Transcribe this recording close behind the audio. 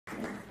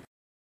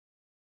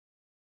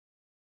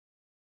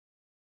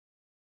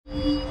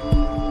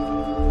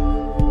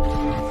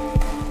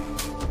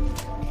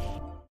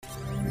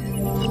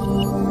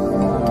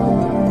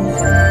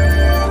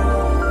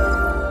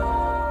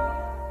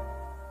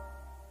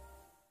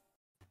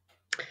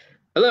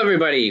Hello,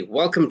 everybody.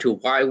 Welcome to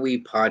Why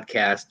We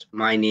Podcast.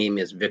 My name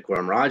is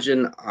Vikram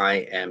Rajan.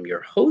 I am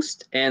your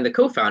host and the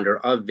co-founder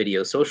of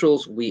Video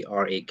Socials. We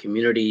are a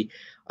community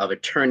of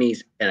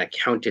attorneys and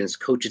accountants,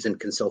 coaches, and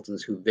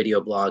consultants who video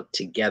blog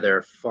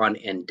together, fun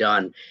and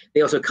done.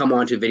 They also come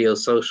on to Video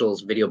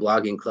Socials, video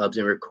blogging clubs,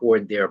 and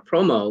record their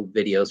promo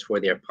videos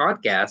for their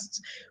podcasts,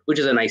 which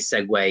is a nice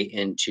segue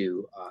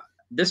into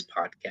this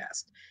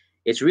podcast.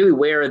 It's really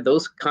where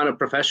those kind of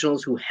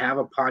professionals who have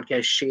a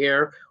podcast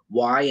share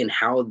why and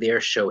how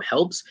their show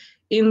helps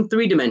in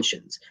three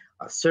dimensions.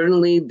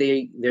 Certainly,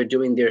 they're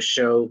doing their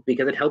show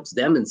because it helps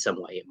them in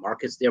some way. It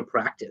markets their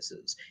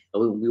practices.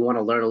 And we want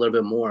to learn a little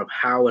bit more of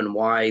how and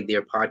why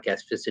their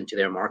podcast fits into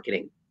their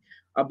marketing.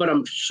 But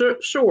I'm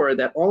sure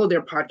that all of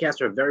their podcasts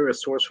are very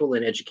resourceful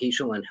and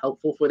educational and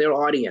helpful for their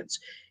audience.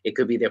 It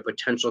could be their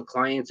potential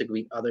clients. It could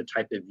be other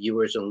type of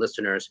viewers and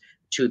listeners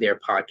to their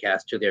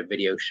podcast, to their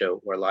video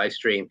show or live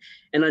stream.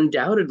 And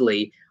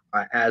undoubtedly,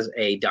 as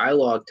a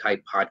dialogue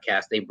type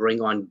podcast, they bring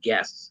on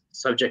guests,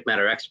 subject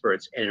matter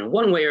experts. And in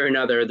one way or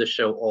another, the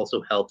show also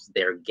helps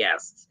their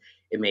guests.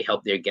 It may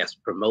help their guests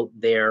promote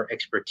their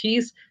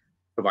expertise,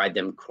 provide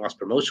them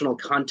cross-promotional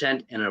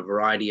content in a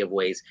variety of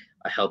ways,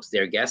 helps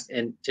their guests.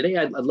 And today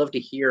I'd love to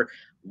hear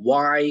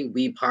why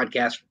we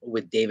podcast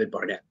with David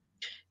Barnett.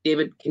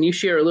 David, can you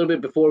share a little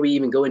bit before we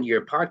even go into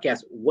your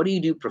podcast? What do you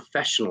do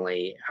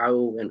professionally?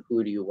 How and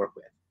who do you work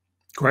with?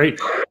 Great.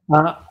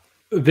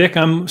 Vic,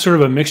 I'm sort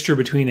of a mixture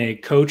between a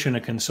coach and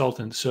a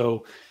consultant.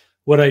 So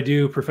what I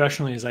do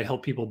professionally is I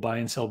help people buy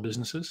and sell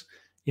businesses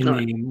in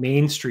the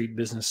Main Street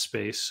business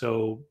space.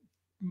 So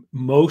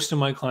most of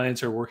my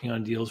clients are working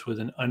on deals with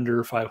an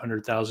under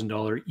 $500,000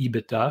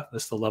 EBITDA.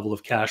 That's the level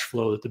of cash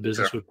flow that the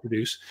business would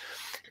produce.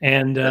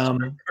 And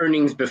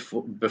earnings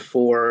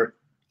before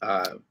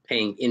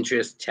paying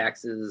interest,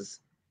 taxes,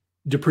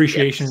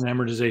 depreciation, and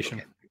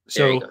amortization.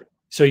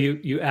 So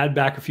you add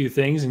back a few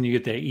things and you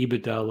get that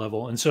EBITDA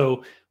level. And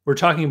so we're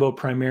talking about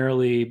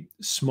primarily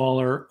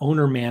smaller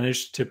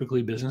owner-managed,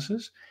 typically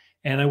businesses.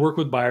 And I work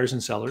with buyers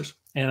and sellers.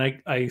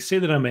 And I say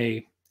that I'm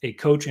a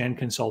coach and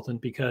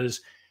consultant because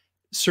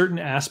certain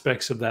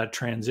aspects of that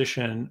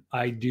transition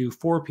I do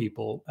for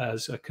people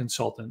as a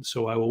consultant.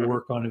 So I will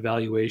work on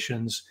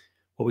evaluations,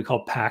 what we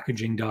call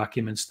packaging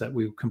documents that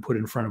we can put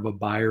in front of a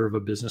buyer of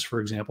a business,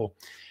 for example.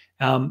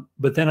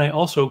 But then I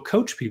also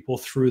coach people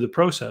through the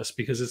process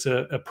because it's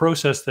a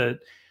process that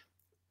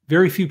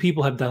very few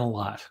people have done a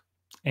lot.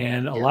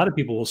 And a lot of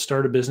people will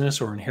start a business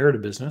or inherit a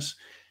business,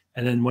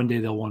 and then one day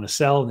they'll want to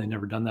sell and they've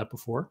never done that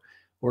before.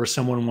 Or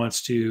someone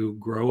wants to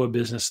grow a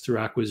business through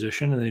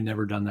acquisition and they've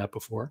never done that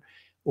before.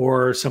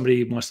 Or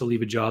somebody wants to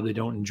leave a job they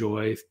don't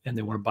enjoy and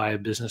they want to buy a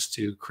business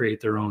to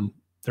create their own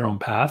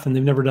path, and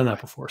they've never done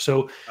that before.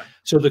 So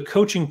the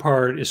coaching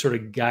part is sort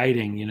of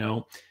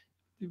guiding,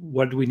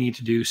 what do we need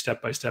to do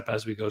step by step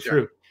as we go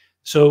through.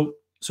 So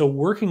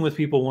working with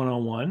people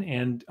one-on-one,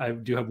 and I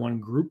do have one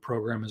group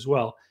program as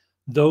well.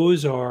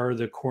 Those are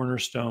the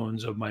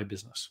cornerstones of my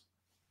business.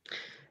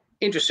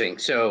 Interesting.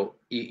 So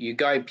you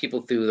guide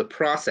people through the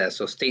process.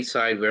 So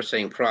stateside, we're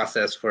saying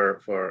process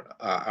for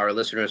our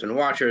listeners and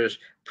watchers,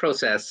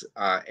 process,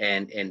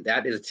 and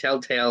that is a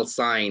telltale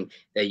sign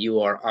that you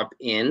are up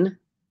in.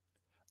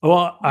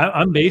 Well,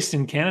 I'm based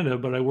in Canada,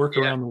 but I work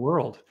around the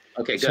world.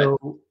 Okay, good.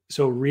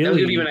 So really, that was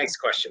gonna be my next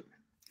question.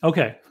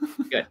 Okay.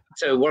 Good.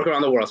 So work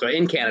around the world. So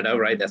in Canada,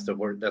 right? That's the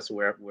word. That's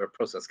where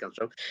process comes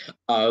from.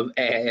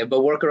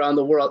 But work around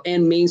the world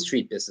and Main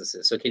Street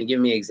businesses. So can you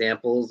give me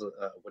examples?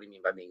 What do you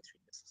mean by Main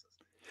Street businesses?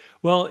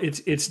 Well,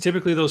 it's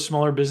typically those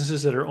smaller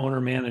businesses that are owner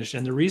managed,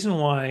 and the reason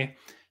why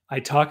I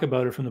talk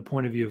about it from the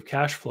point of view of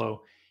cash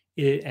flow,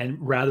 and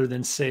rather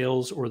than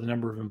sales or the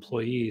number of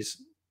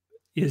employees,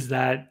 is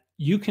that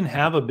you can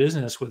have a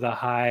business with a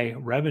high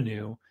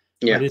revenue,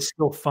 but it's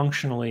still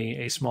functionally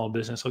a small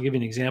business. I'll give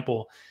you an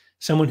example.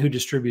 Someone who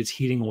distributes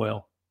heating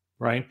oil,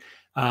 right?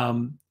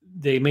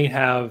 They may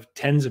have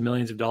tens of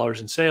millions of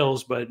dollars in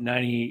sales, but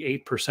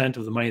 98%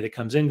 of the money that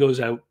comes in goes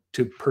out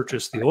to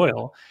purchase the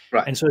oil.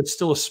 Right. And so it's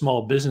still a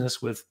small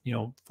business with,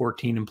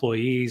 14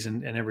 employees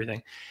and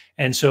everything.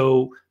 And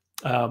so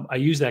I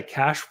use that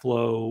cash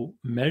flow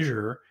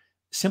measure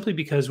simply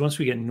because once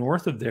we get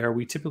north of there,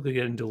 we typically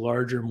get into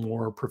larger,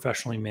 more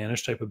professionally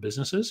managed type of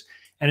businesses.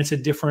 And it's a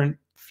different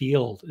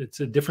field. It's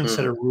a different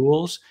set of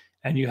rules.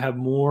 And you have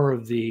more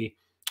of the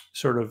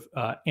sort of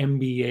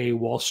MBA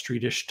Wall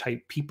Street-ish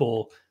type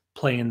people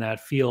play in that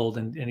field.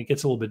 And it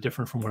gets a little bit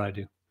different from what I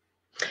do.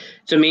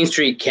 So Main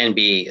Street can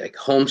be like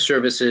home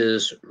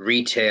services,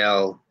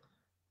 retail.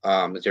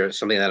 Is there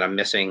something that I'm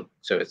missing?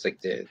 So it's like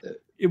it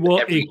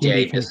can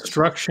be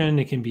construction,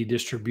 it can be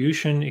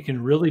distribution, it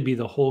can really be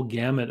the whole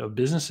gamut of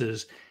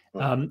businesses,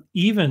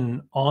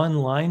 even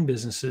online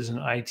businesses and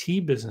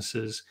IT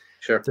businesses.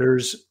 Sure.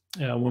 There's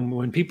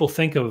when people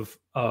think of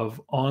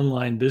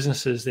online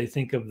businesses, they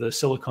think of the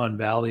Silicon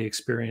Valley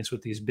experience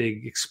with these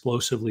big,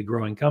 explosively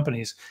growing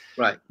companies.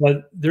 Right.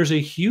 But there's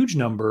a huge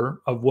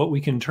number of what we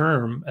can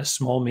term as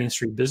small Main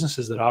Street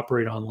businesses that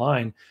operate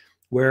online,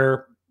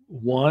 where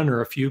one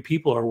or a few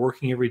people are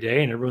working every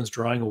day and everyone's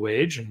drawing a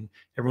wage and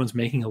everyone's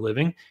making a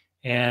living.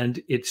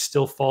 and it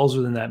still falls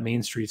within that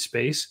Main Street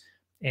space.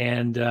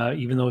 And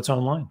even though it's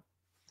online.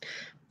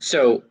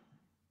 So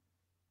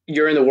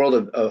you're in the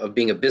world of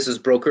being a business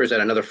broker. Is that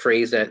another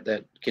phrase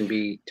that can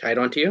be tied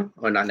onto you,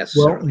 or not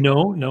necessarily?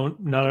 Well,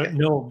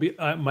 no.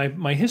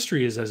 My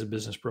history is as a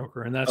business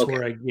broker, and that's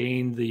where I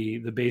gained the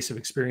base of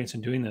experience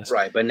in doing this.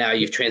 Right, but now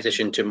you've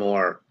transitioned to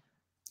more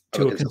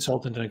to a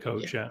consultant and a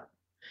coach. Yeah.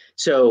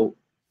 So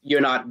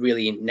you're not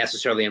really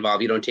necessarily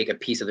involved. You don't take a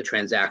piece of the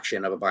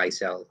transaction of a buy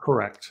sell.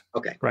 Correct.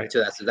 Okay. Right.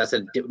 So that's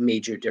a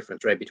major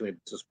difference, right, between a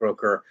business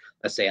broker,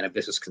 let's say, and a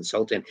business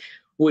consultant.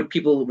 Would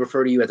people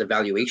refer to you as a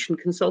valuation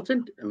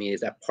consultant? I mean,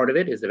 is that part of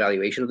it? Is the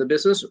valuation of the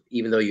business,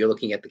 even though you're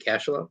looking at the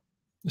cash flow?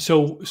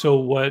 So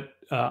what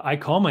I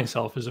call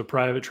myself is a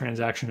private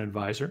transaction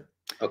advisor.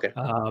 Okay.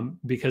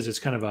 Because it's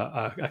kind of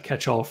a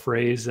catch-all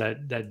phrase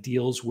that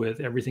deals with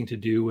everything to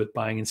do with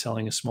buying and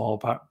selling a small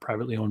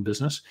privately owned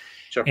business.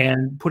 Sure.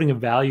 And putting a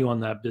value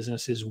on that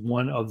business is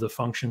one of the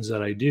functions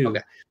that I do.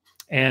 Okay.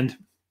 And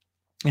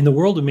in the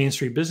world of Main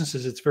Street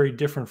businesses, it's very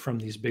different from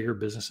these bigger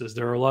businesses.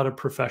 There are a lot of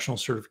professional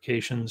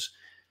certifications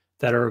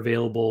that are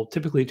available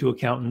typically to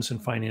accountants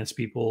and finance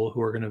people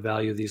who are going to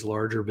value these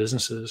larger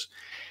businesses.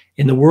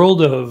 In the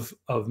world of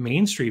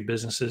Main Street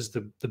businesses,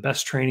 the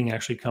best training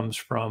actually comes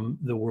from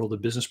the world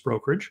of business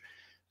brokerage,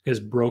 because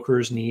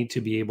brokers need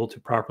to be able to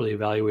properly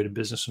evaluate a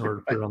business in order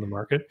to put it on the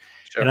market.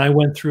 Sure. And I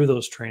went through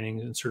those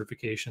trainings and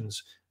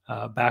certifications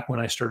back when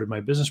I started my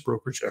business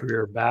brokerage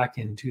career back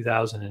in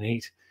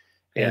 2008.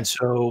 Yeah. And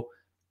so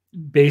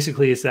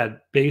basically it's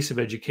that base of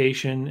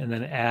education and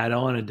then add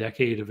on a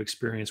decade of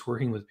experience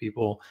working with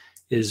people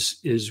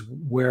is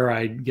where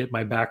I get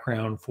my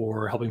background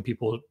for helping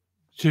people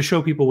to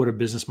show people what a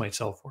business might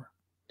sell for.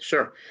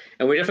 Sure.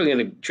 And we're definitely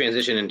going to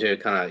transition into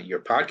kind of your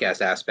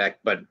podcast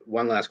aspect, but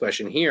one last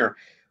question here.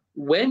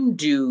 When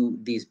do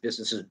these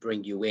businesses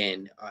bring you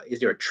in? Is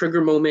there a trigger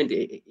moment?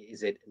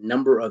 Is it a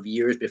number of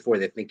years before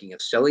they're thinking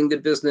of selling the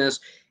business?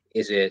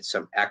 Is it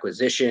some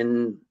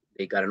acquisition?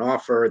 They got an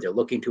offer, they're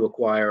looking to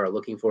acquire or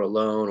looking for a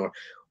loan, or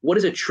what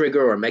is a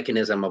trigger or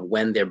mechanism of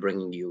when they're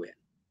bringing you in?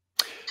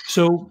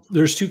 So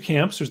there's two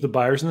camps. There's the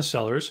buyers and the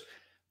sellers.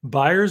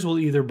 Buyers will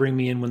either bring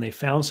me in when they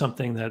found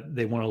something that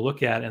they want to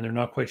look at and they're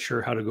not quite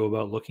sure how to go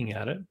about looking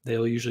at it.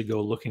 They'll usually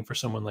go looking for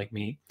someone like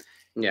me.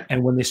 Yeah.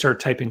 And when they start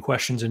typing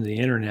questions into the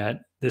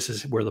internet, this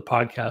is where the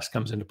podcast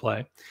comes into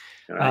play.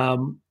 Right.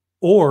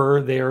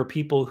 Or they are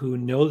people who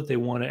know that they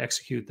want to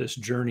execute this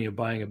journey of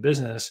buying a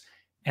business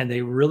and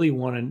they really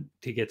want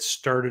to get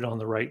started on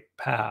the right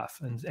path.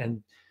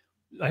 And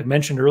I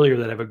mentioned earlier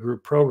that I have a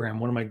group program.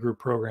 One of my group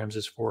programs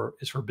is for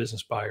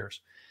business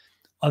buyers.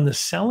 On the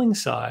selling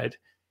side,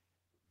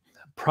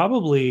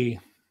 probably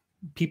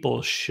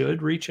people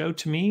should reach out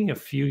to me a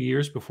few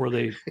years before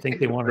they think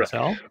they want to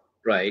sell.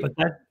 Right. But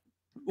that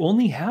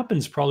only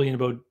happens probably in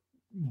about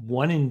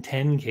 1 in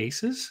 10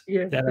 cases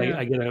that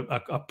I get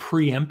a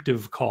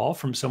preemptive call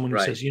from someone who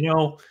says,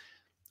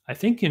 I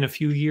think in a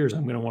few years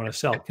I'm going to want to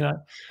sell.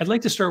 I'd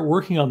like to start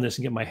working on this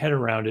and get my head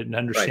around it and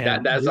understand.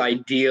 Right. That's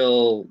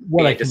ideal.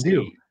 What I can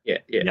do.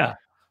 Yeah.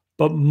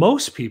 But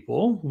most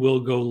people will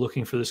go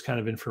looking for this kind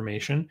of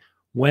information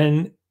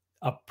when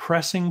a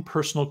pressing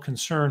personal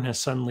concern has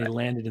suddenly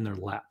landed in their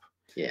lap.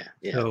 Yeah.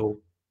 So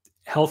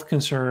health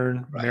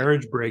concern,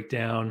 marriage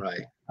breakdown,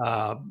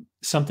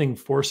 something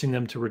forcing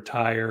them to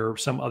retire,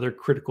 some other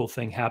critical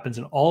thing happens,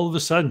 and all of a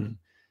sudden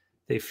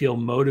they feel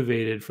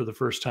motivated for the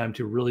first time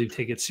to really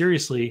take it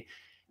seriously.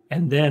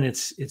 And then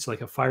it's like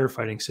a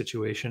firefighting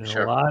situation. And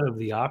a lot of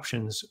the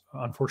options,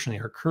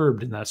 unfortunately, are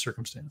curbed in that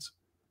circumstance.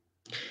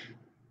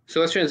 So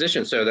let's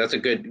transition. So that's a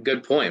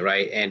good point,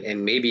 right?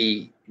 And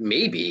maybe,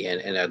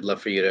 and I'd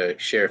love for you to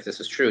share if this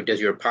is true. Does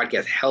your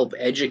podcast help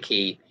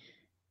educate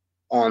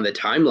on the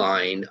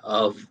timeline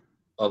of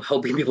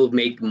helping people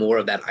make more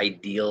of that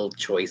ideal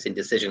choice and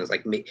decisions,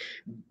 like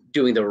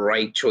doing the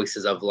right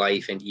choices of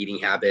life and eating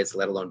habits,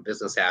 let alone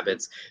business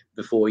habits,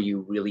 before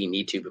you really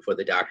need to, before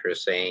the doctor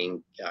is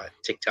saying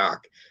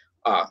TikTok.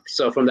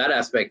 So from that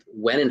aspect,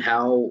 when and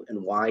how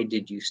and why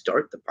did you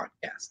start the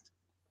podcast?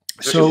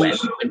 So when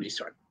did you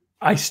start?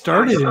 I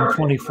started in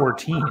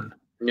 2014.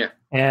 Yeah.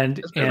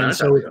 And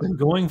so it's been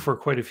going for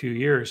quite a few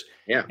years.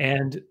 Yeah.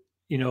 And,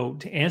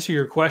 to answer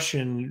your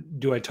question,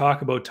 do I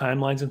talk about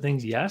timelines and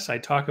things? Yes, I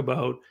talk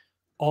about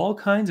all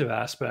kinds of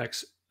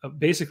aspects.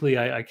 Basically,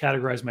 I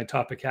categorize my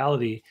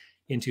topicality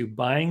into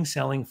buying,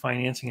 selling,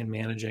 financing, and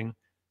managing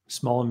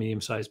small and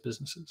medium-sized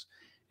businesses.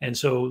 And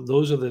so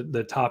those are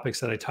the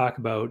topics that I talk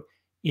about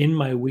in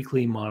my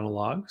weekly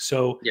monologue.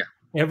 So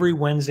every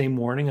Wednesday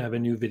morning, I have a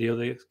new video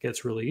that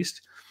gets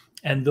released.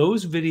 And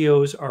those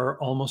videos are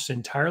almost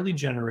entirely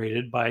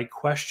generated by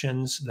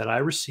questions that I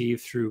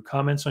receive through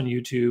comments on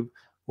YouTube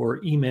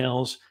or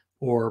emails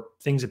or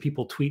things that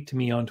people tweet to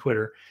me on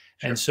Twitter.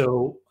 Sure. And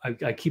so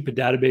I keep a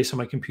database on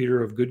my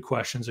computer of good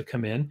questions that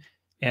come in.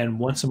 And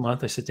once a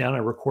month, I sit down, I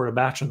record a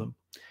batch of them.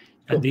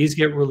 Cool. And these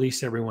get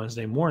released every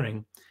Wednesday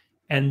morning.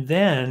 And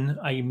then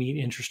I meet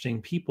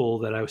interesting people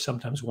that I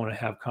sometimes want to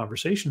have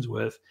conversations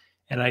with.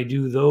 And I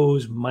do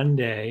those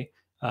Monday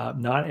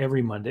not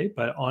every Monday,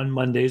 but on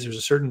Mondays, there's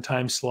a certain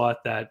time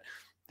slot that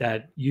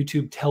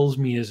YouTube tells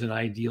me is an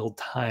ideal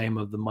time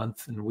of the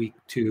month and week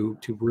to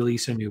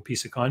release a new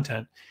piece of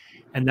content.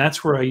 And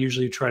that's where I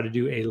usually try to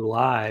do a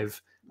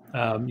live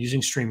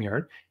using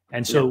StreamYard.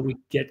 And so we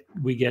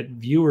get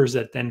viewers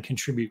that then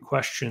contribute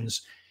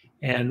questions.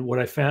 And what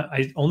I found,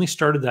 I only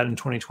started that in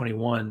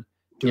 2021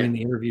 doing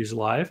the interviews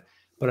live,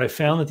 but I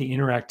found that the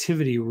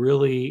interactivity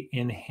really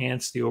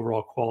enhanced the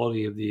overall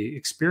quality of the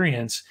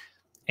experience,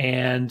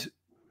 and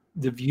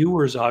the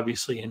viewers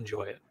obviously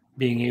enjoy it,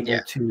 being able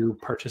to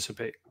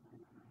participate.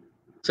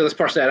 So let's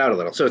parse that out a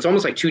little. So it's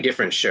almost like two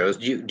different shows.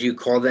 Do you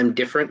call them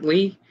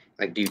differently?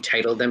 Like, do you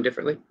title them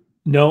differently?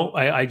 No,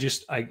 I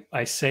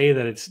say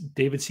that it's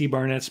David C.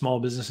 Barnett,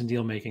 Small Business and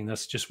Deal Making.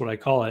 That's just what I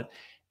call it.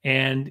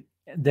 And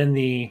then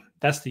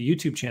that's the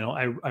YouTube channel.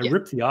 I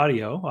rip the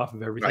audio off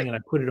of everything and I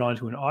put it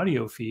onto an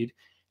audio feed.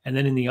 And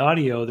then in the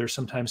audio, there's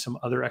sometimes some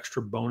other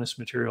extra bonus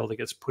material that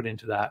gets put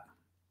into that.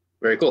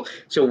 Very cool.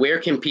 So where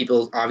can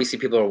people, obviously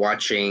people are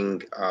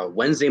watching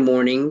Wednesday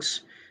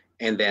mornings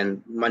and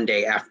then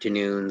Monday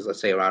afternoons, let's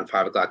say around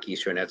 5 o'clock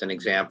Eastern, as an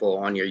example,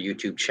 on your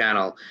YouTube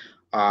channel.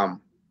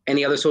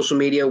 Any other social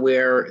media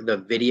where the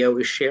video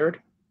is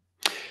shared?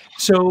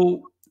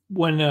 So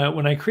when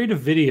I create a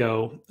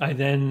video, I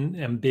then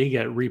am big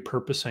at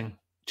repurposing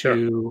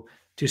to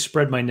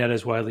spread my net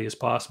as widely as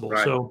possible.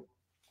 Right. So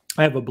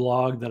I have a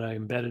blog that I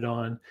embedded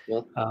on.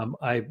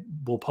 I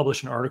will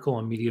publish an article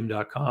on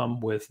medium.com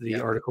with the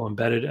article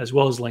embedded, as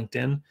well as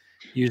LinkedIn,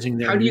 using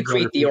their. How do you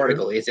create the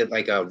article? Is it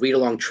like a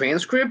read-along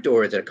transcript,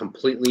 or is it a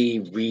completely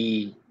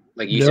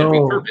like you said,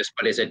 repurposed,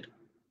 but is it?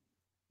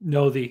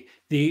 No,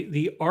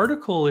 the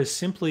article is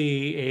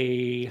simply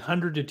a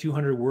 100 to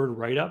 200 word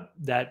write-up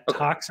that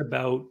talks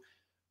about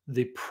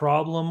the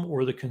problem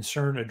or the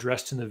concern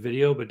addressed in the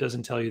video, but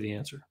doesn't tell you the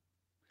answer.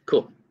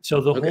 Cool. So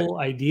the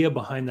whole idea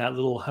behind that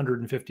little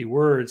 150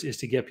 words is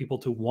to get people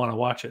to want to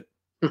watch it.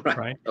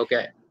 Right.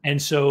 Okay. And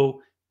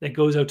so that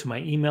goes out to my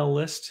email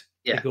list.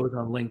 It goes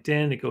on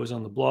LinkedIn. It goes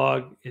on the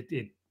blog.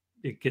 It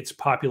gets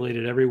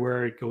populated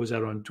everywhere. It goes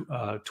out on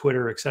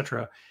Twitter,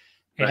 etc.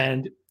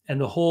 And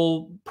the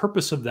whole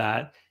purpose of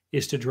that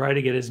is to try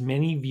to get as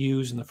many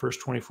views in the first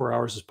 24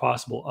 hours as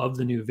possible of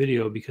the new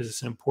video, because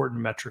it's an important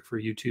metric for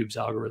YouTube's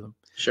algorithm.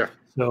 Sure.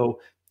 So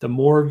the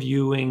more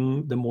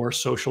viewing, the more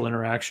social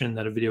interaction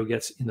that a video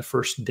gets in the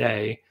first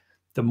day,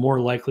 the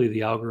more likely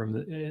the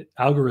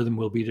algorithm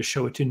will be to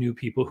show it to new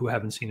people who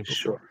haven't seen it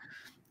before. Sure.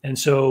 And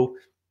so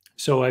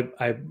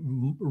I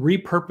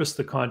repurpose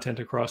the content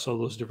across all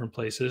those different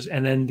places,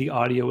 and then the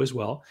audio as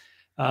well,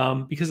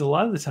 because a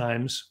lot of the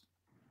times,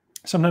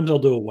 sometimes I'll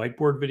do a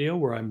whiteboard video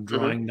where I'm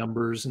drawing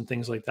numbers and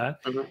things like that.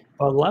 But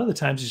a lot of the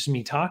times it's just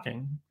me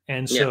talking.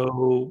 And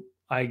so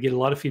I get a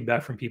lot of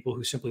feedback from people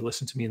who simply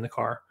listen to me in the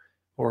car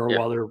or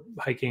while they're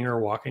hiking or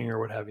walking or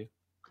what have you.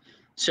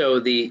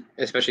 So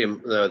especially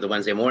the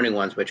Wednesday morning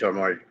ones, which are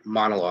more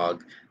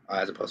monologue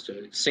as opposed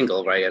to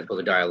single, right? As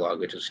opposed to dialogue,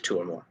 which is 2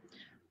 or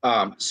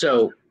more.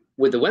 So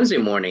with the Wednesday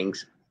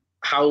mornings,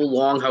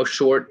 how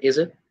short is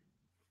it?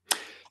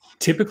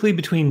 Typically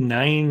between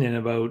 9 and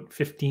about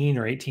 15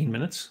 or 18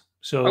 minutes.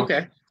 So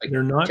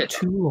they're not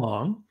too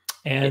long,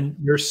 and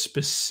you're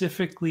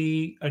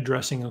specifically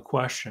addressing a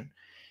question.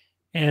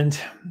 And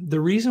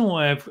the reason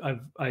why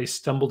I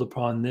stumbled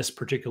upon this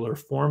particular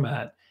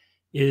format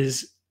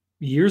is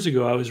years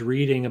ago, I was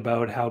reading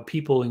about how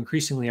people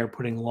increasingly are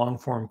putting long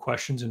form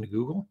questions into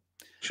Google.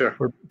 Sure.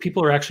 Where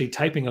people are actually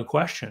typing a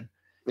question.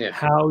 Yeah.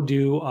 How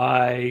do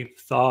I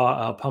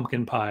thaw a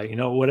pumpkin pie?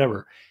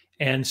 Whatever.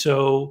 And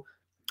so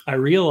I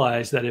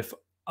realized that if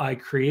I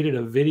created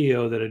a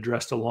video that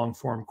addressed a long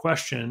form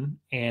question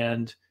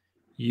and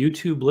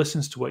YouTube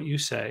listens to what you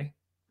say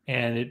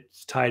and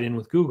it's tied in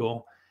with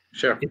Google,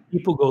 if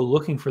people go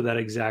looking for that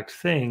exact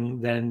thing,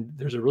 then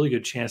there's a really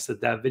good chance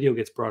that that video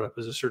gets brought up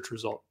as a search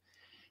result.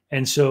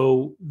 And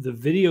so the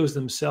videos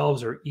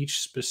themselves are each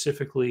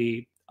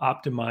specifically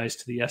optimized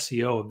to the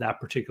SEO of that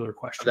particular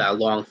question. That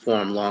long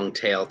form, long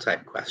tail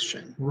type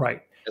question.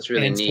 Right. That's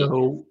really neat.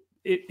 So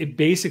it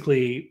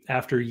basically,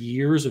 after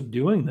years of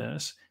doing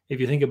this, if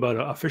you think about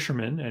a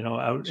fisherman,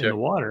 out in the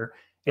water,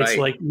 it's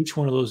like each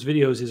one of those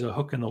videos is a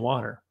hook in the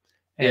water.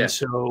 And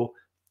so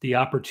the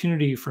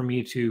opportunity for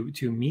me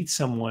to meet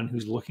someone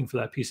who's looking for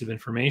that piece of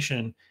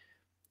information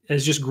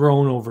has just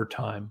grown over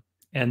time.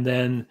 And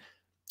then,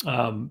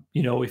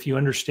 if you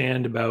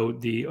understand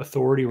about the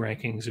authority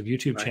rankings of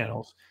YouTube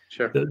channels,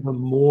 the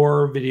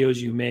more videos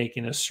you make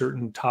in a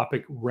certain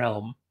topic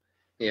realm,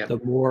 the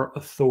more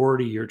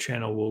authority your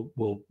channel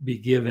will be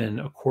given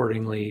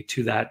accordingly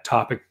to that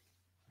topic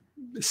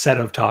set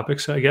of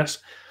topics, I guess.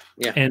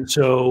 Yeah. And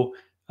so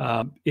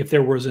if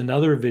there was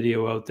another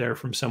video out there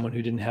from someone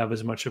who didn't have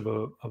as much of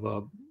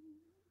a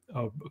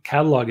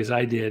catalog as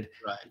I did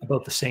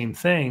about the same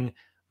thing,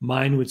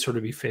 mine would sort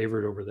of be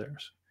favored over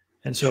theirs.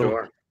 And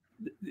so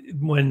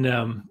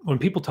when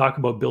people talk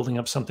about building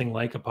up something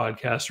like a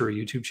podcast or a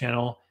YouTube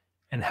channel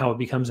and how it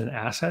becomes an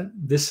asset,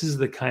 this is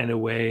the kind of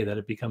way that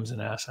it becomes an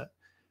asset.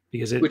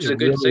 Which is a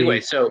good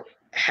segue. So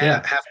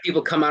Have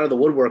people come out of the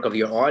woodwork of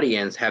your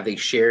audience? Have they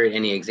shared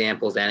any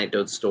examples,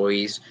 anecdotes,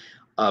 stories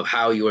of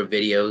how your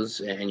videos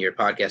and your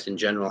podcast in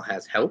general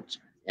has helped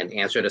and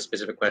answered a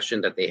specific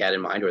question that they had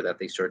in mind or that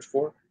they searched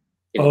for?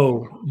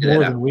 More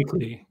than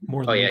weekly.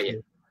 More than weekly. Yeah.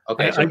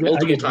 Okay, so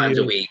multiple times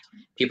a week,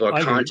 people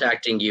are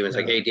contacting you and it's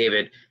like, hey,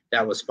 David,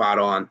 that was spot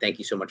on. Thank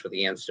you so much for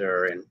the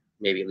answer. And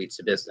maybe it leads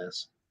to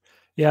business.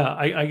 Yeah,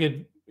 I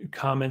get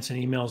comments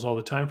and emails all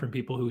the time from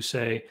people who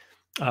say,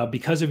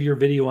 because of your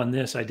video on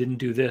this, I didn't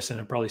do this, and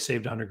it probably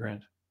saved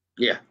 $100,000.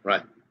 Yeah,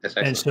 right. That's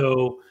excellent. And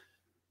so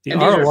the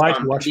ROI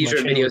to watching these are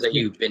videos that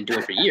you've been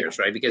doing for years,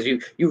 right? Because you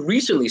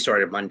recently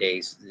started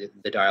Mondays,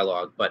 the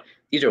dialogue, but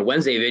these are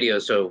Wednesday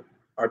videos. So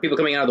are people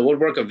coming out of the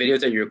woodwork of videos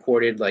that you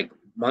recorded like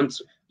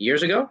months,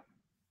 years ago,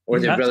 or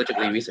is it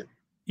relatively recent?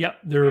 Yeah,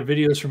 there are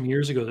videos from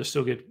years ago that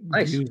still get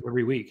views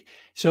every week.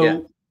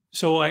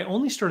 So I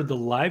only started the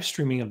live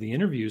streaming of the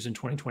interviews in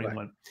 2021.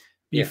 Right.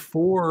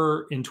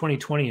 Before in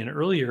 2020 and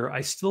earlier,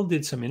 I still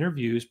did some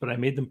interviews, but I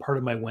made them part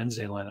of my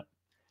Wednesday lineup.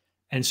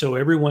 And so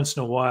every once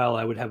in a while,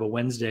 I would have a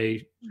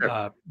Wednesday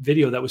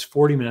video that was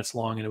 40 minutes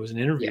long, and it was an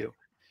interview.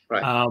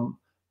 Yeah. Right.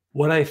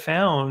 What I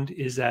found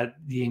is that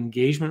the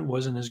engagement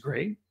wasn't as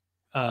great.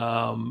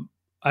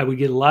 I would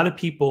get a lot of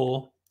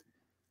people.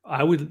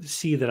 I would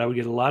see that I would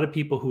get a lot of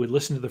people who would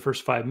listen to the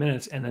first 5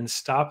 minutes and then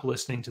stop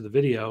listening to the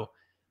video.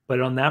 But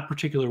on that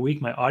particular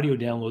week, my audio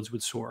downloads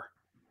would soar.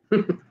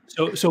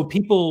 So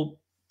people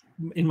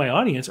in my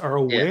audience are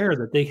aware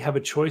that they have a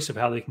choice of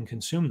how they can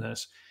consume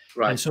this.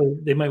 Right. And so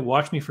they might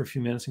watch me for a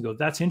few minutes and go,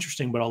 that's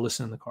interesting, but I'll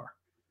listen in the car.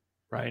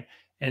 Right.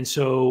 And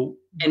so.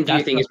 And do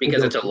you think it's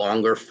because it's a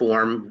longer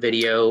form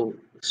video?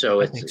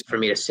 So it's for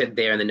me to sit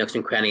there in the nooks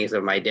and crannies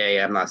of my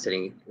day. I'm not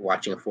sitting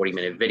watching a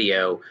 40-minute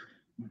video,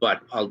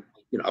 but I'll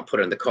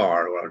put it in the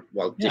car or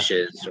while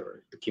dishes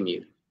or the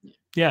commute.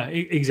 Yeah,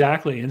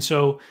 exactly. And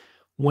so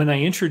when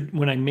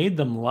I made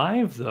them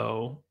live,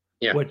 though,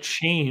 what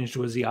changed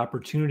was the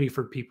opportunity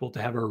for people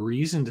to have a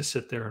reason to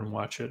sit there and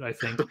watch it, I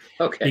think.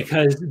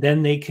 Because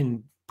then they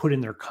can put in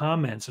their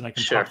comments and I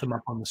can pop them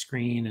up on the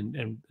screen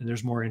and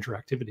there's more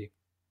interactivity.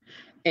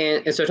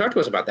 And so talk to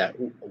us about that.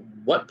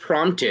 What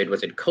prompted,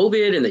 was it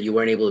COVID and that you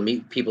weren't able to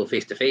meet people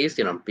face to face?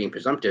 Being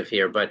presumptive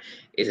here, but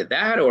is it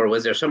that, or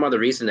was there some other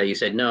reason that you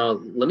said,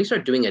 no, let me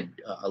start doing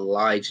a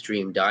live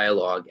stream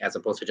dialogue as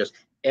opposed to just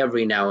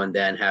every now and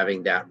then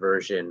having that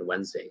version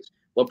Wednesdays?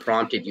 What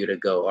prompted you to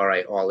go, all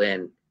right, all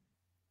in?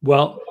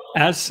 Well,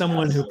 as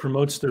someone who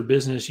promotes their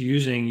business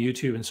using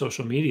YouTube and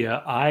social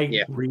media,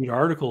 I read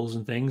articles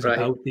and things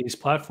about these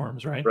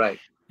platforms, right? Right.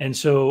 And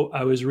so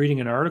I was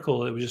reading an article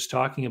that was just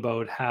talking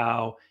about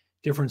how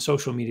different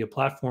social media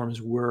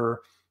platforms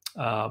were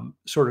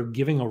sort of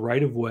giving a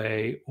right of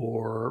way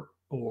or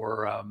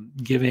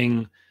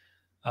giving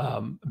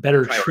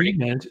better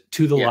treatment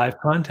to the live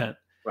content.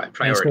 Right.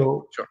 Priority.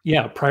 So,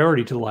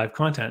 priority to the live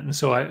content. And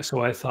so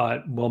I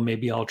thought, well,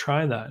 maybe I'll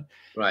try that.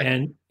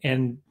 Right.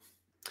 And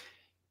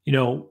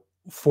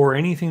for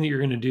anything that you're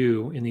going to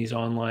do in these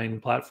online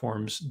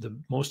platforms, the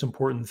most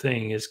important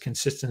thing is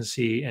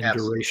consistency and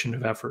duration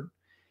of effort.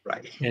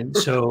 Right. And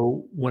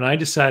so when I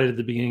decided at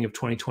the beginning of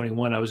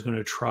 2021, I was going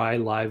to try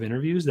live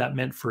interviews, that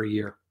meant for a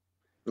year.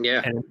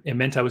 Yeah. And it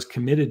meant I was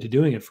committed to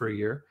doing it for a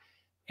year.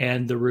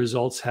 And the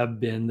results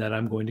have been that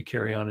I'm going to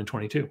carry on in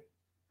 22.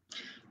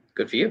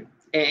 Good for you.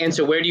 And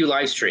so where do you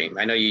live stream?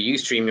 I know you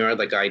use StreamYard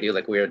like I do,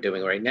 like we're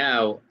doing right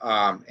now.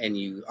 And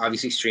you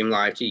obviously stream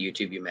live to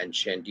YouTube, you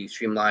mentioned. Do you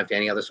stream live to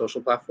any other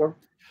social platform?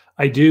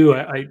 I do.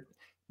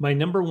 My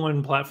number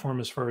one platform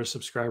as far as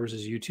subscribers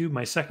is YouTube.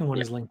 My second one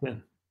is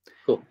LinkedIn.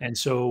 Cool. And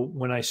so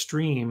when I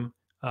stream,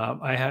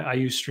 I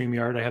use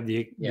StreamYard. I have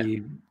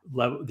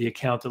the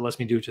account that lets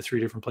me do it to 3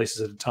 different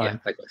places at a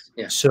time.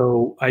 Yeah.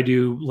 So I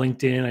do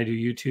LinkedIn, I do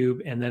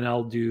YouTube, and then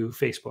I'll do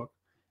Facebook.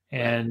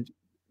 And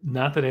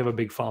not that I have a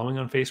big following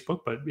on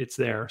Facebook, but it's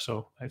there.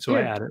 So I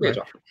add it. Right?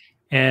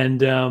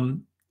 And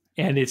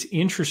it's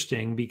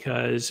interesting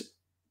because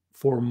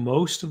for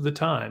most of the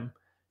time,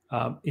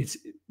 it's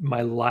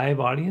my live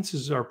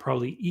audiences are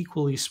probably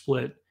equally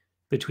split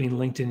between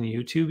LinkedIn and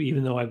YouTube,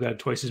 even though I've got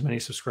twice as many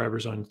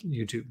subscribers on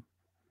YouTube.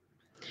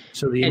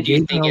 So the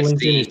engagement on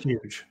LinkedIn is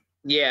huge.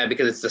 Yeah,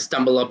 because it's the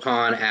stumble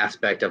upon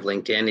aspect of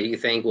LinkedIn, do you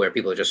think, where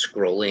people are just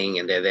scrolling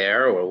and they're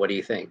there, or what do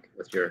you think?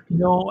 What's your?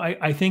 No,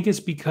 I think it's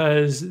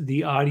because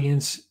the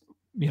audience,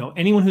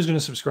 anyone who's going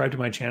to subscribe to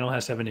my channel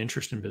has to have an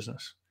interest in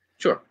business.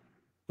 Sure.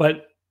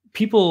 But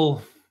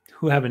people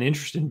who have an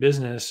interest in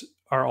business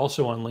are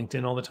also on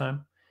LinkedIn all the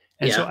time.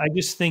 And so I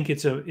just think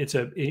it's a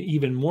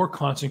even more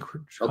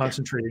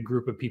concentrated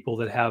group of people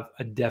that have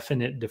a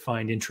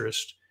defined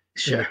interest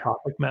in the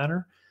topic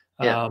matter.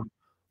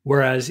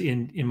 Whereas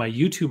in my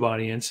YouTube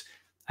audience,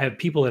 I have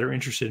people that are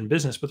interested in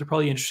business, but they're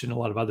probably interested in a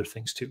lot of other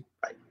things too.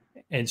 Right.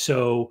 And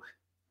so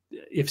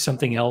if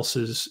something else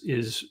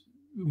is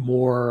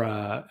more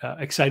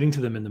exciting to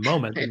them in the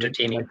moment,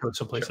 entertaining, they might go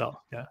someplace else.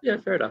 Yeah,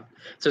 fair enough.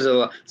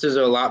 So there's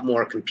a lot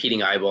more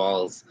competing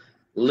eyeballs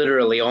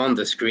literally on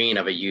the screen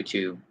of a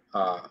YouTube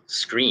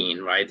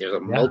screen, right? There's a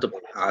Yeah. multiple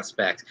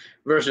aspects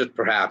versus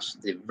perhaps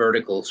the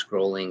vertical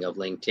scrolling of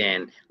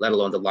LinkedIn, let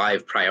alone the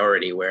live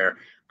priority where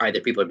either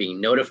people are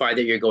being notified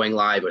that you're going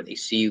live or they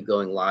see you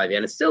going live.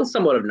 And it's still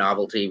somewhat of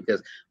novelty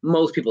because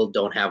most people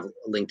don't have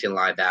LinkedIn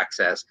live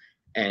access,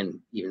 and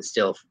even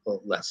still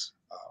less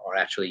are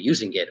actually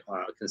using it on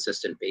a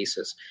consistent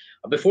basis.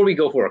 Before we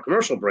go for a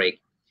commercial break,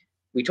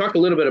 we talked a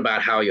little bit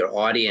about how your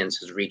audience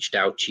has reached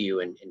out to you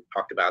and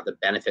talked about the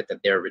benefit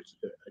that they're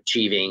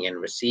achieving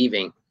and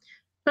receiving.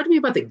 Talk to me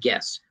about the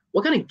guests.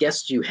 What kind of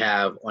guests do you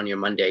have on your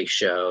Monday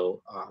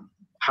show?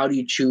 How do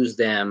you choose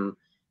them?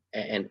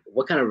 And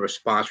what kind of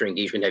response or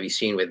engagement have you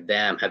seen with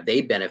them? Have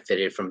they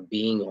benefited from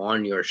being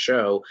on your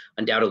show?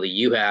 Undoubtedly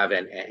you have,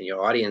 and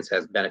your audience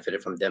has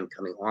benefited from them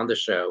coming on the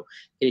show.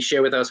 Can you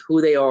share with us who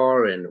they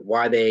are and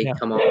why they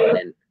come on,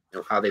 and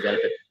how they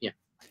benefit? Yeah.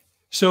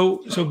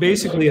 So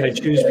basically, I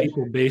choose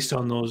people based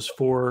on those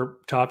 4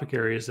 topic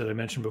areas that I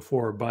mentioned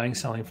before: buying,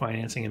 selling,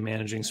 financing, and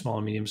managing small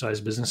and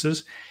medium-sized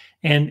businesses.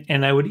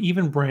 And I would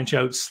even branch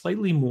out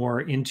slightly more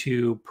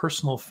into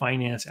personal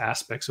finance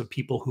aspects of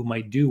people who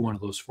might do one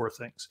of those 4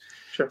 things.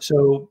 Sure.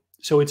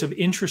 So it's of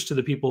interest to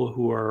the people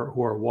who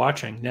are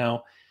watching.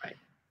 Now, right.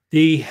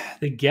 The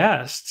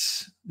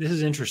guests, this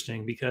is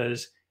interesting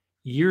because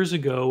years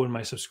ago when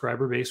my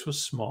subscriber base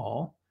was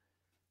small,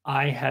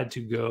 I had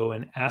to go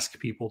and ask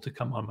people to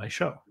come on my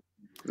show.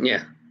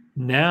 Yeah.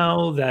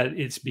 Now that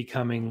it's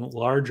becoming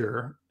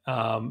larger,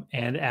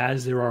 and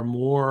as there are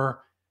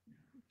more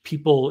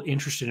people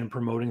interested in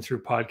promoting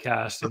through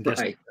podcasts and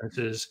guest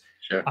appearances,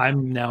 sure.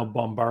 I'm now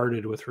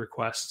bombarded with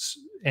requests.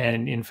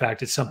 And in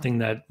fact, it's something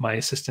that my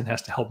assistant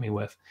has to help me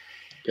with.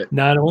 Good.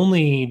 Not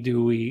only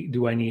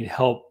do I need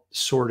help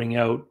sorting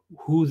out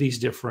who these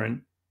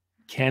different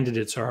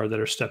candidates are that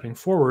are stepping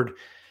forward,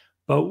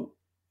 but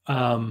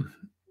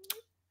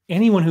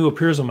anyone who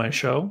appears on my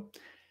show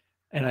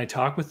and I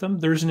talk with them,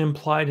 there's an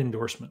implied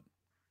endorsement,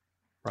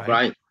 right?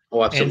 Right.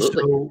 Oh,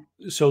 absolutely.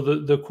 And so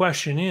the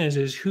question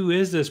is who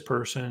is this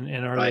person,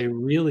 and are they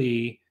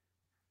really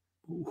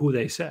who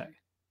they say,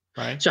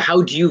 right? So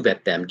how do you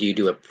vet them? Do you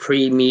do a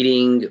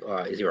pre-meeting?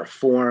 Is there a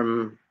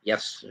form?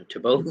 Yes to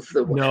both?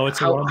 No, it's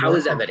how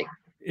is that vetting?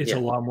 It's a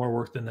lot more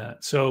work than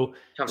that. So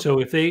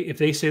if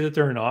they say that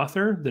they're an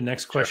author, the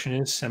next question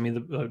is send me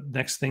the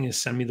next thing is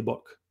send me the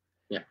book.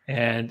 Yeah.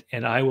 And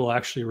I will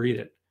actually read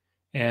it,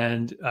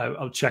 and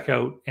I'll check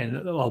out,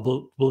 and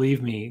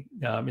believe me,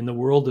 in the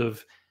world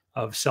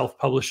of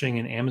self-publishing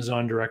and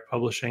Amazon direct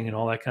publishing and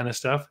all that kind of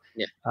stuff.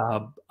 Yeah.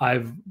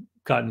 I've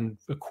gotten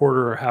a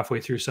quarter or halfway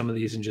through some of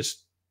these and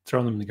just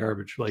thrown them in the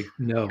garbage. Like,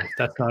 no,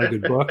 that's not a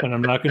good book, and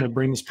I'm not going to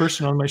bring this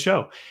person on my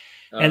show.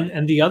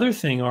 And the other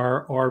thing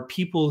are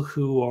people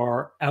who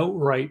are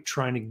outright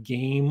trying to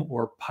game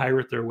or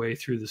pirate their way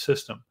through the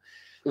system.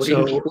 What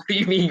do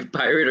you mean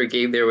pirate or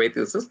game their way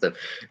through the system?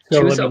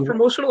 Choose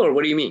self-promotional, or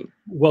what do you mean?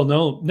 Well,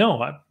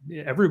 no.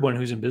 Everyone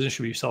who's in business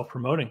should be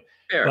self-promoting.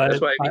 Fair. But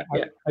that's what I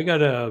mean. I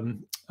got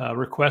a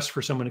request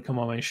for someone to come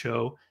on my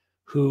show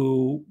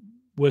who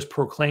was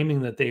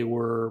proclaiming that they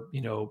were,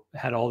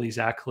 had all these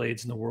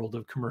accolades in the world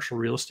of commercial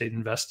real estate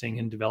investing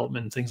and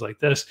development and things like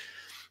this.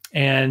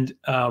 And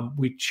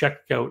we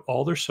checked out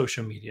all their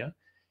social media,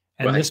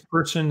 and this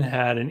person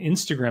had an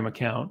Instagram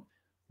account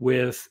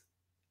with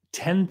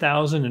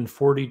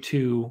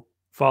 10,042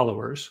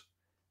 followers.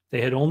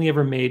 They had only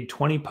ever made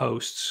 20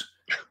 posts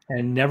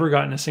and never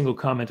gotten a single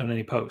comment on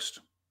any post.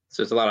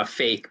 So it's a lot of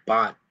fake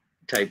bot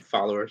type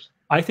followers.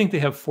 I think they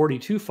have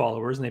 42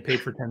 followers and they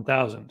paid for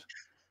 10,000.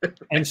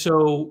 And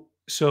so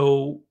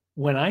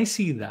when I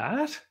see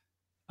that,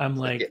 I'm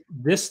like,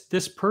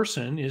 this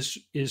person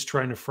is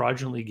trying to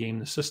fraudulently game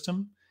the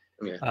system.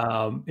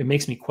 Yeah. It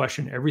makes me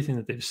question everything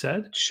that they've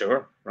said.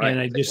 Sure. Right. And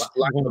I just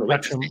won't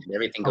touch them.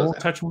 I won't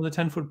touch them with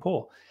a 10-foot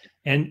pole.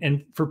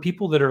 And for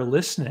people that are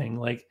listening,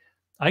 like,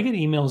 I get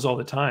emails all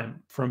the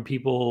time from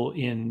people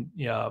in,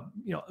 a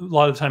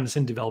lot of the time it's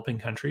in developing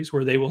countries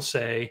where they will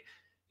say,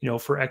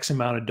 for X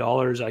amount of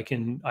dollars, I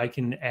can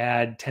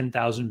add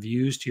 10,000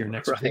 views to your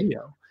next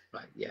video.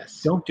 Right.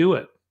 Yes. Don't do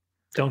it.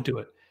 Don't do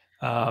it.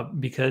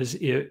 Because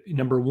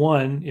number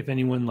one, if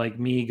anyone like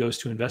me goes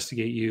to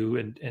investigate you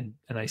and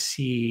I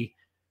see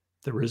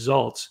the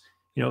results,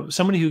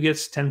 somebody who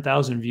gets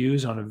 10,000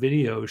 views on a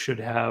video should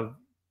have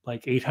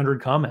like 800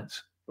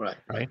 comments.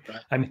 Right.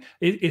 I mean,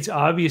 it's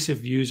obvious if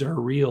views are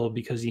real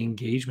because the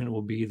engagement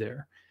will be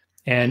there,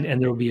 and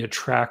there will be a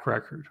track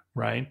record,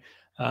 right?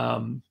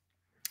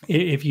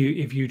 If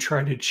you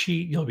try to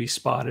cheat, you'll be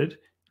spotted,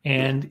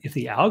 and if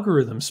the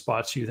algorithm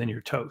spots you, then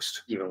you're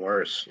toast. Even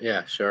worse.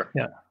 Yeah, sure.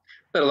 Yeah.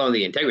 Let alone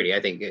the integrity. I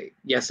think,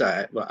 yes,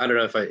 I don't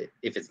know if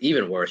it's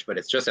even worse, but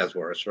it's just as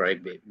worse,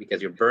 right?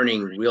 Because you're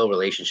burning real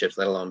relationships,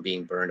 let alone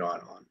being burned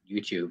on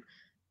YouTube.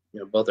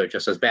 Both are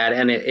just as bad,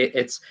 and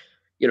it's.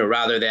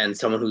 Rather than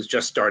someone who's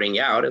just starting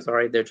out, it's all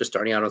right, they're just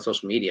starting out on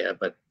social media,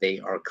 but they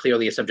are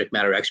clearly a subject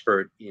matter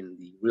expert in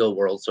the real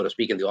world, so to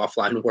speak, in the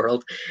offline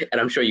world.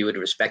 And I'm sure you would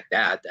respect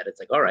that it's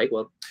like, all right,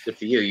 well, good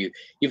for you.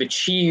 You've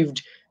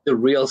achieved the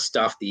real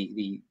stuff,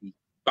 the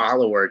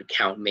follower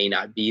count may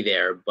not be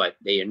there, but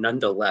they are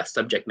nonetheless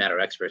subject matter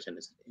experts in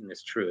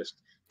this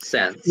truest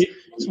sense.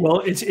 Well,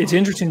 it's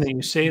interesting that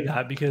you say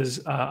that,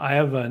 because I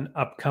have an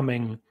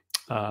upcoming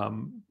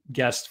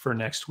guest for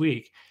next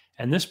week,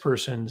 and this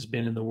person's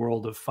been in the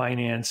world of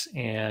finance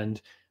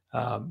and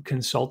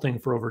consulting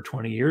for over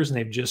 20 years, and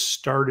they've just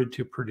started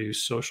to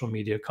produce social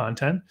media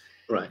content.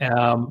 Right.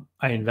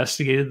 I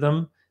investigated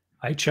them.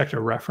 I checked a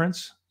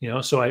reference,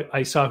 so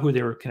I saw who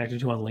they were connected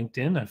to on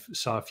LinkedIn. I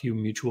saw a few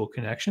mutual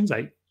connections.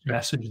 I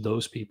messaged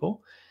those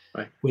people.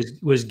 Right.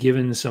 Was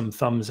given some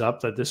thumbs up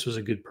that this was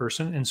a good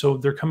person. And so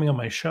they're coming on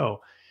my show.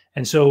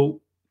 And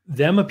so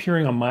them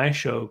appearing on my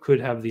show could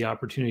have the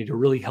opportunity to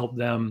really help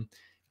them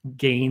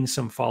gain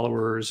some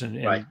followers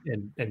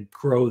and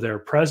grow their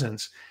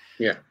presence.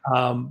 Yeah.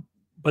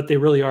 But they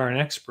really are an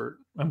expert.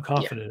 I'm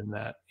confident in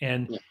that.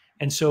 And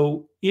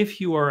so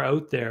if you are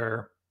out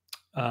there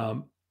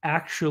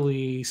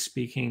actually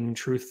speaking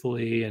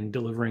truthfully and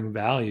delivering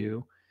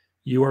value,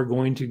 you are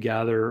going to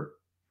gather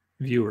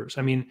viewers.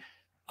 I mean,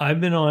 I've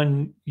been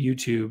on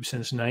YouTube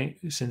since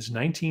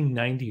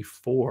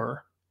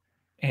 1994,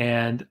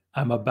 and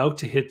I'm about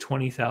to hit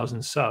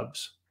 20,000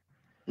 subs.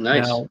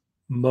 Nice. Now,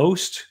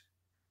 most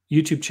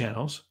YouTube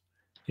channels,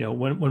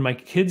 when my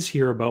kids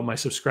hear about my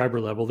subscriber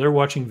level, they're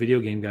watching video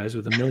game guys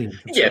with 1 million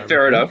subscribers. Yeah,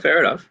 fair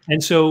enough.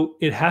 And so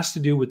it has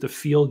to do with the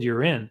field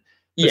you're in.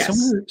 But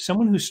yes.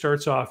 Someone who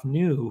starts off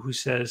new, who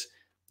says,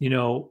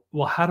 well,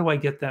 how do I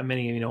get that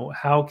many?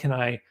 How can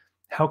I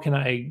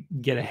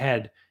get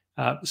ahead?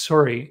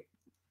 Sorry,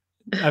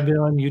 I've been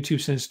on YouTube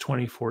since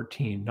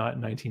 2014, not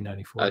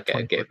 1994.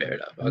 Okay, fair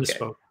enough. I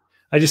misspoke.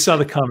 I just saw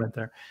the comment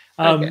there.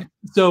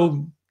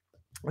 So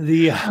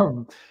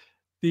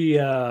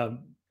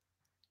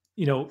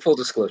full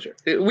disclosure,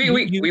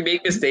 we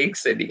make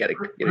mistakes, and you got to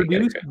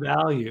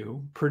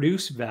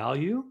produce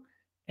value,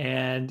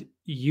 and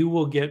you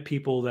will get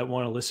people that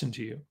want to listen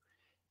to you.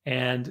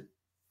 And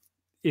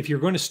if you're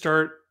going to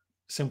start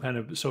some kind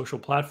of social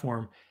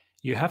platform,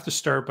 you have to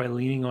start by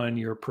leaning on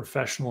your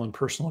professional and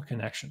personal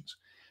connections.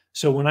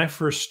 So when I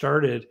first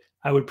started,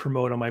 I would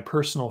promote on my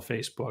personal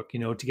Facebook,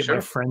 to get my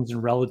friends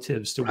and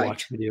relatives to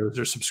watch videos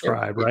or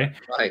subscribe, right?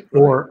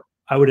 Or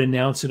I would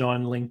announce it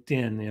on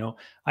LinkedIn.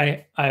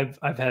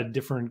 I've had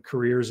different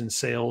careers in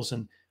sales,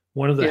 and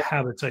one of the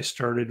habits I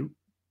started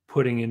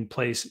putting in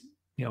place,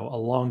 a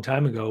long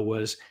time ago,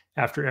 was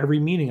after every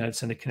meeting, I'd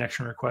send a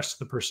connection request to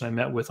the person I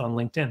met with on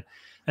LinkedIn.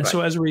 And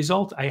so as a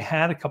result, I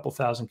had a couple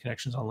thousand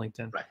connections on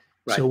LinkedIn. Right.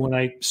 So when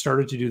I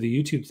started to do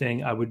the YouTube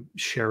thing, I would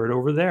share it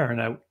over there,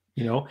 and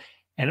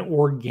and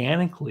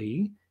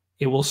organically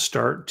it will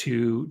start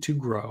to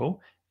grow,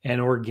 and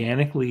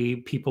organically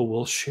people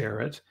will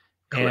share it.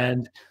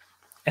 Correct.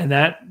 And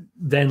that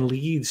then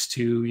leads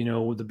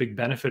to, the big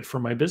benefit for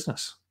my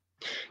business.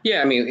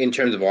 Yeah, I mean, in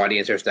terms of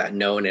audience, there's that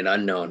known and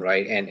unknown,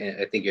 right? And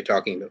I think you're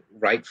talking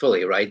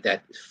rightfully, right?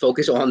 That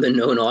focus on the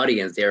known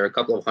audience. There are a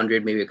couple of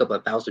hundred, maybe a couple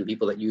of thousand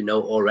people that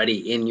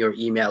already in your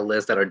email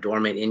list that are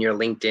dormant in your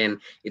LinkedIn.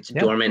 It's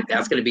dormant.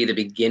 That's going to be the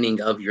beginning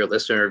of your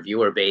listener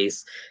viewer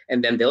base.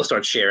 And then they'll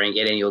start sharing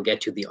it, and you'll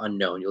get to the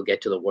unknown. You'll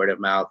get to the word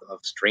of mouth of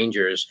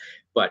strangers.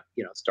 But,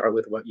 start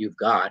with what you've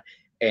got.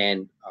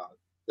 And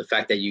the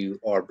fact that you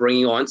are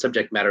bringing on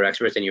subject matter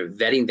experts and you're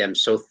vetting them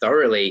so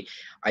thoroughly,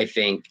 I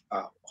think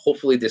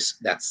hopefully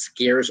that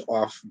scares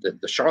off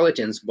the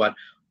charlatans, but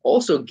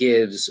also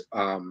gives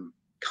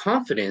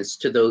confidence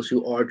to those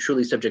who are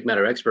truly subject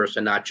matter experts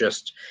and not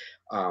just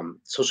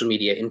social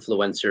media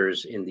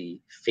influencers in the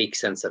fake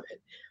sense of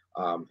it,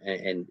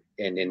 and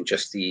in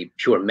just the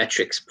pure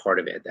metrics part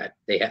of it, that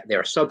they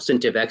are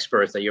substantive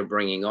experts that you're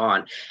bringing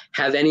on.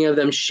 Have any of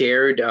them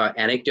shared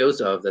anecdotes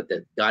of that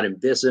they've got in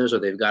business or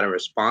they've got a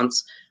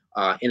response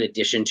in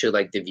addition to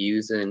like the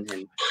views and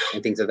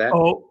things of that?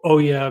 Oh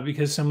yeah,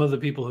 because some of the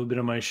people who've been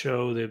on my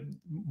show, that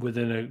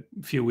within a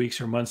few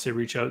weeks or months, they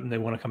reach out and they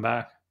want to come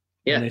back.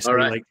 Yeah, and they say,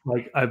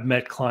 like I've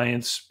met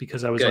clients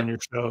because I was on your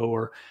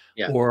show,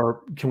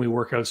 or can we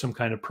work out some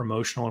kind of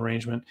promotional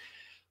arrangement?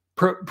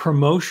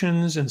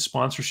 Promotions and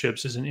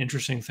sponsorships is an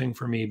interesting thing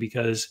for me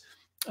because,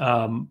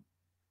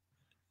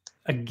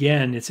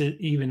 again, it's an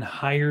even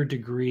higher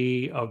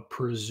degree of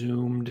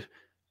presumed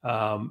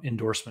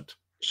endorsement.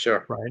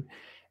 Sure. Right.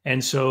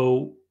 And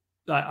so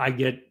I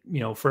get,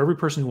 for every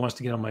person who wants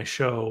to get on my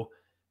show,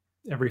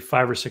 every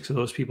 5 or 6 of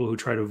those people who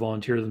try to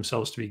volunteer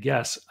themselves to be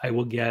guests, I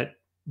will get,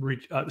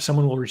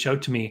 someone will reach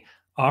out to me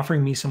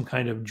offering me some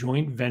kind of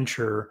joint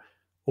venture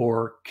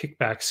or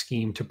kickback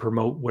scheme to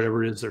promote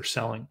whatever it is they're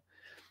selling.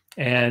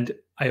 And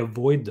I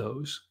avoid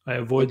those. I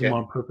avoid them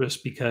on purpose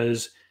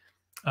because,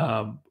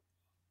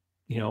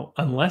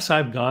 unless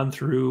I've gone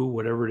through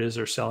whatever it is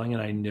they're selling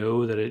and I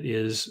know that it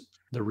is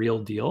the real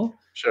deal,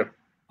 sure,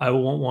 I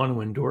won't want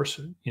to endorse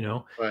it.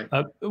 Right.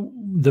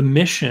 The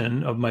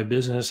mission of my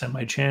business and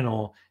my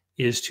channel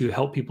is to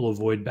help people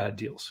avoid bad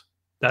deals.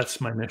 That's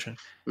my mission.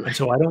 Right. And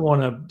so I don't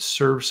want to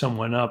serve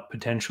someone up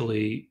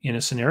potentially in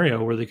a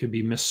scenario where they could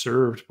be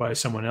misserved by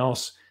someone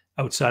else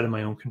outside of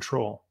my own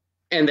control.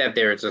 And that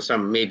there is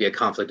maybe a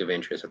conflict of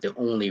interest. That the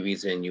only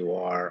reason you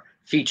are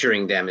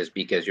featuring them is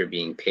because you're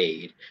being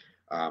paid.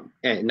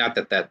 And not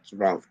that that's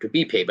wrong to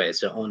be paid, but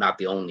it's not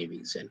the only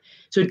reason.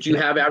 So do you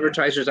have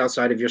advertisers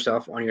outside of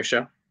yourself on your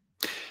show?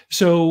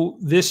 So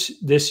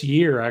this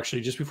year,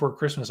 actually, just before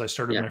Christmas, I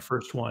started my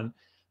first one.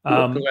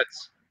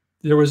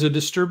 There was a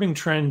disturbing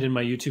trend in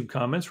my YouTube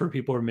comments where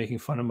people were making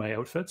fun of my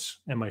outfits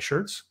and my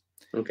shirts.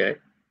 Okay.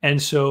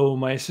 And so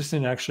my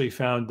assistant actually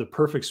found the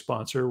perfect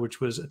sponsor,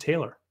 which was a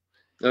tailor.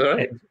 All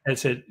right. And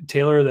it's a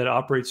tailor that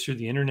operates through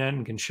the internet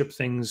and can ship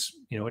things,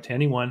 to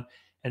anyone.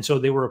 And so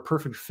they were a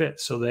perfect fit.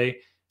 So they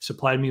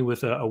supplied me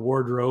with a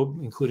wardrobe,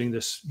 including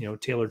this,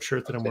 tailored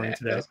shirt that I'm wearing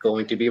today. That's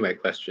going to be my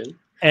question.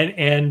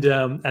 And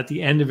at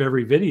the end of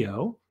every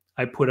video,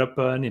 I put up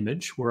an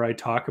image where I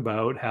talk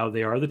about how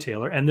they are the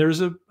tailor, and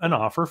there's an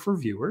offer for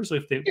viewers.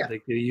 If they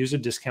use a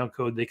discount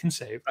code, they can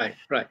save.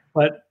 Right.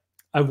 But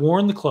I've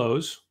worn the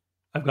clothes.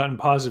 I've gotten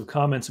positive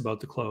comments about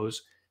the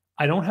clothes.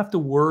 I don't have to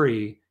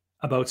worry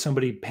about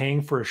somebody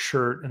paying for a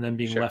shirt and then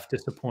being left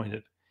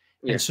disappointed.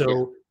 And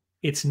so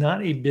it's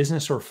not a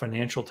business or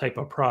financial type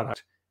of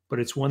product, but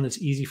it's one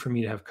that's easy for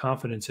me to have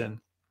confidence in.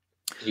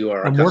 You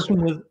are.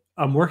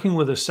 I'm working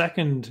with a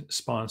second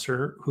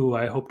sponsor who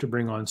I hope to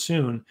bring on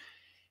soon.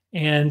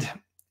 And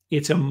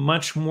it's a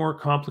much more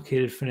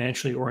complicated,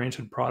 financially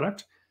oriented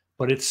product,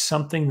 but it's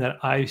something that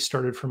I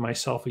started for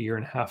myself 1.5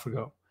 years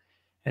ago.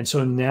 And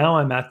so now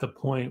I'm at the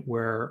point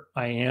where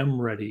I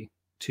am ready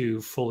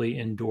to fully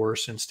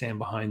endorse and stand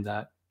behind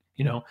that,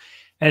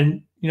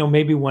 and,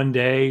 maybe one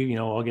day,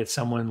 I'll get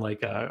someone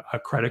like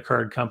a credit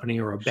card company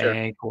or a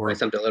bank or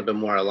something a little bit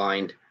more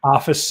aligned,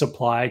 office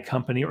supply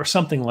company or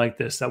something like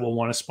this that will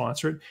want to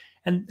sponsor it.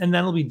 And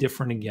that'll be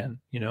different again,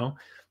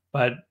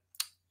 but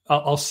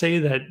I'll say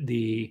that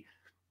the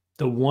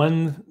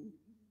one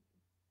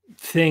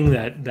thing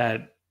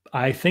that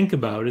I think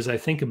about is I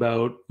think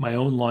about my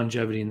own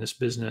longevity in this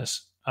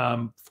business.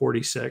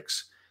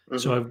 46. Mm-hmm.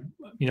 So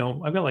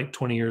I've got like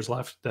 20 years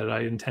left that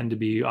I intend to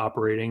be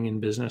operating in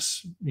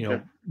business,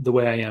 the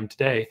way I am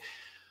today.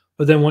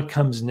 But then what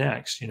comes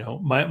next?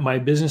 My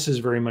business is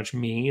very much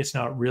me. It's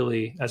not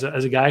really, as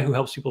a guy who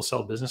helps people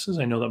sell businesses,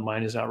 I know that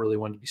mine is not really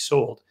one to be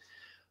sold.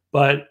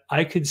 But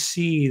I could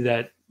see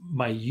that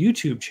my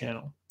YouTube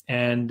channel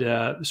and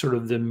sort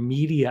of the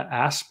media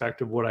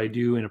aspect of what I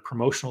do in a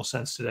promotional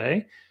sense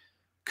today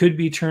could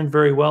be turned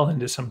very well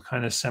into some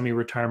kind of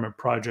semi-retirement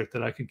project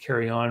that I could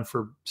carry on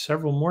for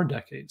several more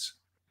decades.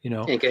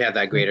 And could have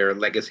that greater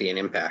legacy and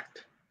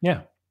impact.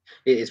 Yeah.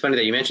 It's funny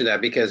that you mentioned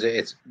that because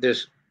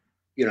there's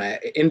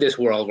in this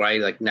world, right?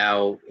 Like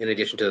now, in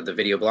addition to the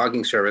video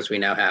blogging service, we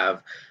now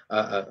have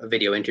a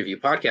video interview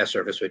podcast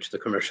service, which the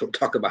commercial will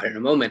talk about in a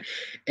moment.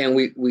 And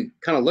we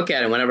kind of look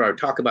at it whenever I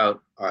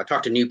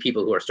talk to new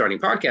people who are starting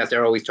podcasts,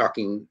 they're always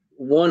talking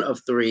one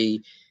of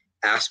three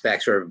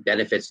aspects or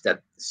benefits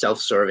that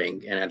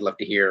self-serving. And I'd love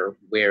to hear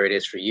where it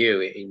is for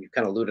you. And you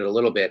kind of alluded a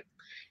little bit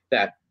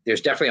that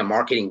there's definitely a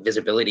marketing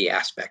visibility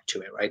aspect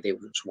to it, right? They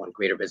just want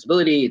greater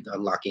visibility,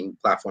 unlocking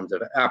platforms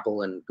of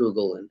Apple and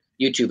Google and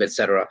YouTube, et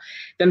cetera.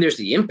 Then there's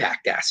the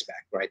impact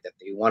aspect, right? That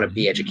they want to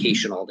be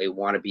educational. They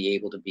want to be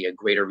able to be a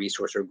greater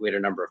resource or a greater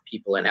number of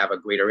people and have a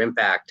greater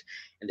impact.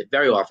 And that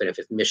very often, if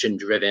it's mission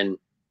driven,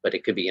 but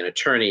it could be an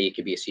attorney, it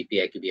could be a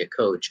CPA, it could be a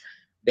coach,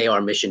 they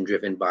are mission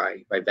driven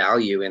by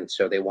value. And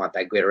so they want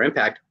that greater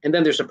impact. And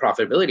then there's a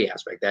profitability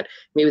aspect that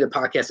maybe the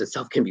podcast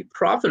itself can be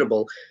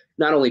profitable,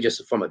 not only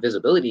just from a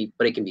visibility,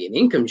 but it can be an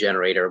income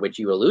generator, which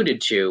you alluded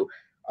to,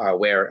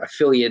 where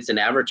affiliates and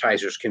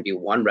advertisers can be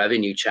one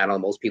revenue channel.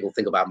 Most people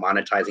think about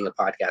monetizing a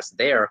podcast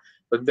there,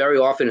 but very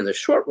often in the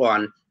short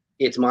run,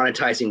 it's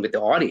monetizing with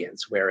the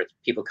audience, where it's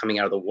people coming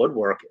out of the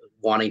woodwork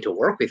wanting to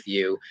work with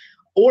you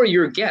or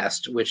your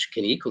guest, which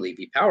can equally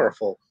be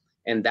powerful.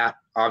 And that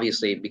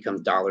obviously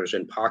becomes dollars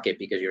in pocket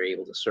because you're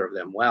able to serve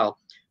them well.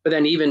 But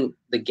then even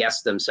the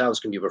guests themselves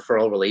can be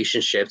referral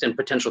relationships and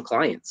potential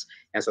clients.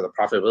 And so the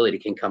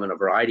profitability can come in a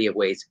variety of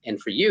ways. And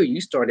for you,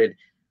 you started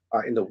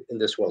in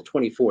this world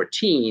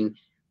 2014.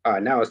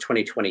 Now it's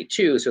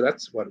 2022. So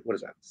that's what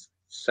is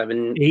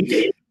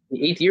that?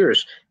 8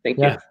 years. Thank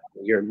you.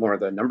 You're more of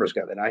the numbers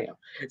guy than I am.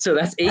 So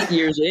that's 8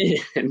 years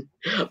in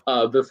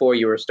before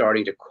you were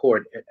starting to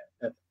court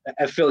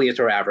affiliates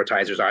or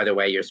advertisers. Either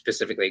way, you're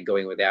specifically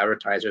going with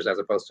advertisers as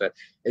opposed to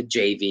a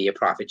JV, a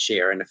profit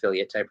share, an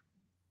affiliate type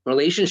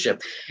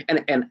relationship.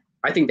 And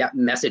I think that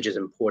message is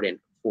important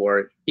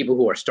for people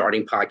who are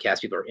starting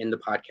podcasts, people who are in the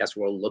podcast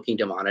world looking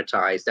to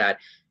monetize, that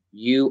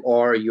you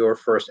are your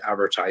first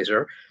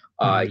advertiser.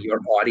 Your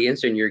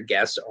audience and your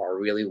guests are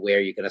really where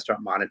you're going to start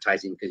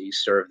monetizing because you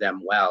serve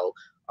them well,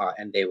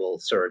 and they will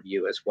serve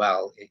you as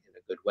well in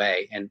a good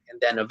way. And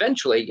then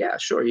eventually, yeah,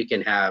 sure, you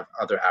can have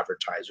other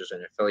advertisers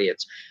and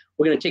affiliates.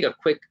 We're going to take a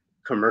quick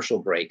commercial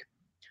break.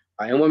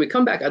 And when we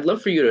come back, I'd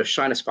love for you to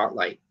shine a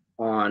spotlight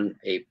on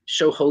a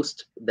show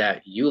host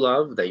that you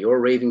love, that you're a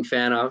raving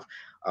fan of,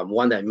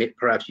 one that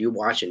perhaps you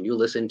watch and you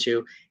listen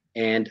to.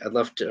 And I'd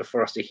love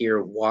for us to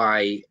hear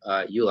why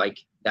you like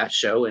that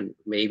show and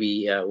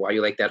maybe why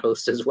you like that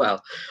host as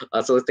well.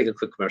 So let's take a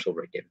quick commercial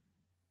break, David.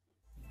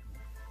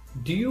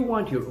 Do you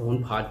want your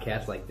own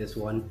podcast like this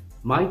one?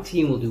 My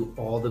team will do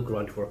all the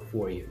grunt work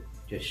for you.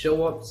 Just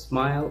show up,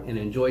 smile, and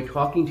enjoy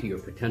talking to your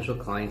potential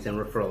clients and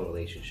referral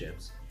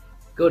relationships.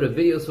 Go to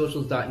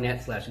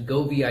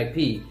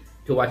videosocials.net/govip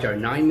to watch our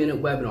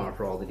 9-minute webinar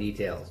for all the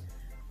details.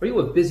 Are you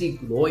a busy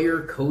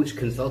lawyer, coach,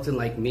 consultant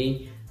like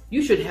me?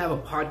 You should have a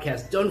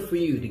podcast done for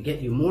you to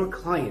get you more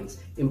clients,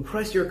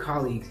 impress your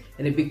colleagues,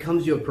 and it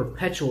becomes your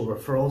perpetual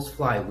referrals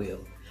flywheel.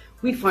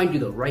 We find you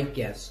the right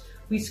guests.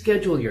 We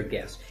schedule your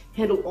guests,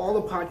 handle all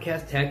the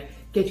podcast tech,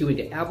 get you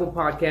into Apple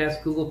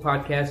Podcasts, Google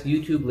Podcasts,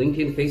 YouTube,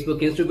 LinkedIn,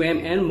 Facebook,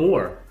 Instagram, and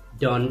more.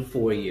 Done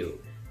for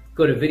you.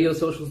 Go to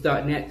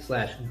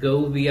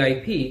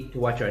videosocials.net/govip to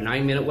watch our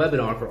 9-minute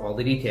webinar for all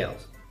the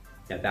details.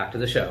 Now back to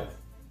the show.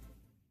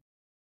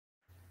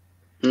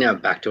 Now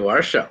back to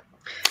our show.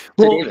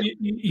 Well,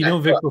 you know,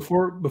 Vic,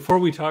 before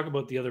we talk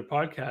about the other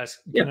podcasts,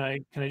 can I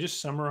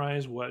just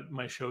summarize what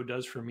my show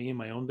does for me in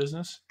my own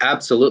business?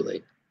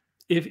 Absolutely.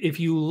 If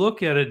you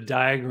look at a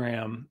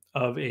diagram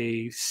of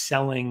a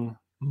selling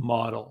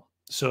model,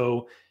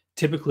 so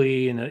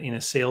typically in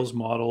a sales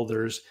model,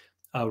 there's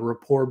a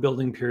rapport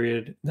building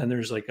period, then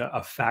there's like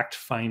a fact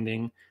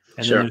finding,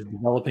 and then there's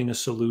developing a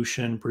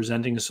solution,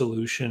 presenting a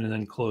solution, and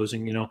then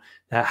closing. You know,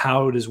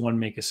 how does one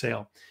make a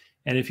sale?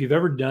 And if you've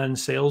ever done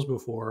sales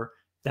before,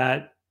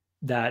 that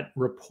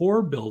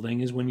rapport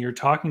building is when you're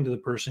talking to the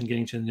person,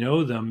 getting to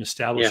know them,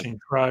 establishing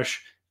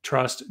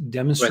trust,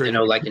 demonstrating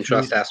the like and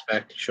trust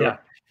aspect. Sure. Yeah.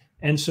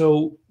 And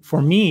so for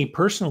me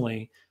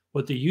personally,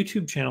 what the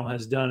YouTube channel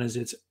has done is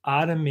it's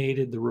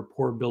automated the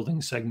rapport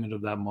building segment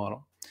of that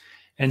model.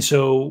 And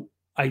so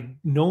I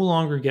no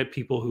longer get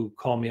people who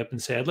call me up and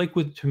say, I'd like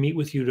to meet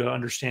with you to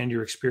understand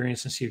your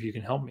experience and see if you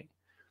can help me.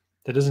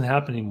 That doesn't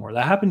happen anymore.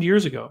 That happened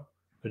years ago,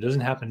 but it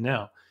doesn't happen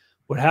now.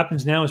 What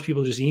happens now is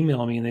people just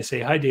email me and they say,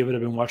 hi, David,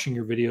 I've been watching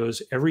your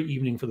videos every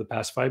evening for the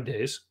past 5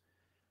 days.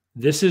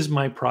 This is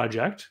my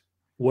project.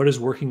 What does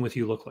working with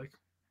you look like?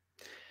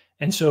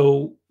 And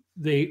so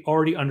they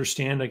already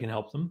understand I can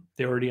help them.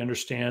 They already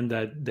understand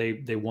that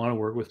they want to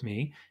work with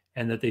me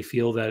and that they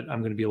feel that I'm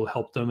going to be able to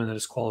help them and that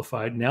it's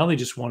qualified. Now they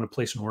just want to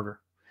place an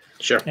order.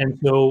 Sure. And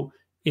so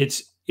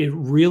it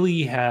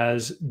really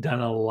has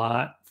done a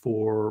lot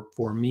for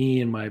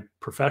me in my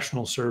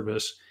professional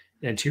service.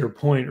 And to your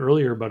point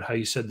earlier about how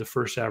you said the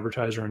first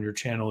advertiser on your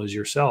channel is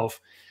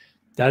yourself,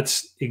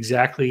 that's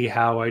exactly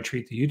how I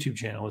treat the YouTube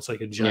channel. It's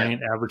like a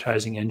giant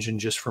advertising engine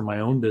just for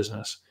my own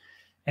business.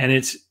 And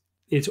it's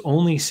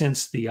only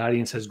since the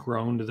audience has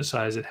grown to the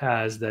size it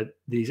has that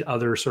these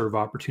other sort of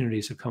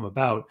opportunities have come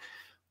about.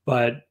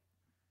 But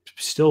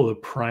still, the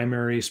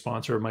primary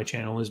sponsor of my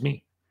channel is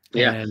me.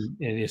 Yeah. And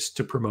it's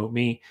to promote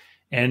me.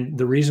 And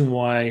the reason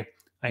why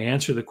I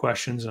answer the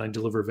questions and I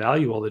deliver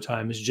value all the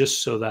time is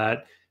just so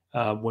that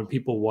when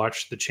people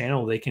watch the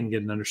channel, they can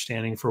get an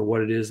understanding for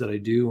what it is that I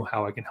do,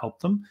 how I can help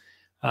them.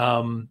 So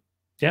I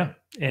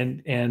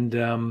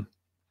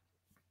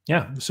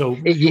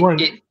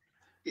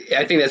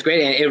think that's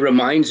great. And it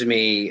reminds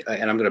me,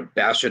 and I'm going to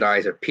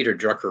bastardize a Peter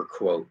Drucker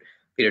quote.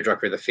 Peter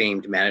Drucker, the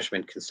famed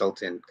management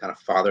consultant, kind of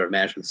father of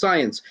management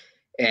science.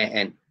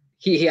 And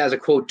he has a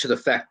quote to the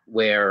effect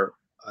where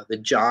the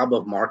job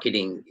of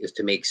marketing is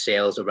to make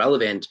sales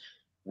irrelevant,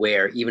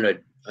 where even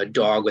a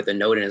dog with a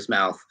note in his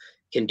mouth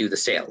can do the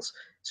sales.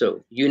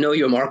 So you know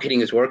your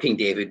marketing is working,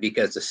 David,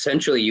 because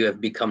essentially you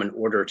have become an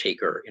order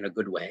taker in a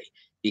good way,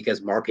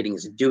 because marketing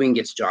is doing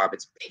its job.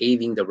 It's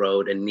paving the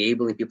road,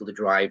 enabling people to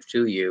drive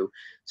to you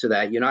so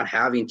that you're not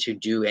having to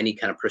do any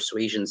kind of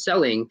persuasion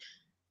selling.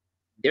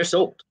 They're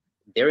sold.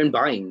 They're in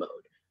buying mode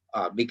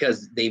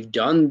because they've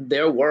done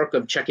their work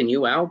of checking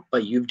you out,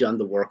 but you've done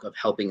the work of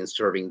helping and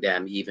serving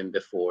them even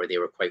before they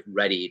were quite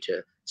ready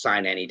to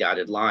sign any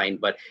dotted line,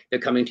 but they're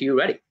coming to you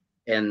ready.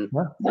 And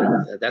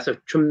that's a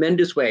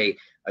tremendous way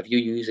of you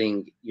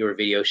using your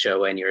video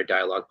show and your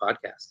dialogue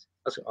podcast.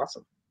 That's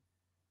awesome.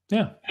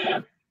 Yeah.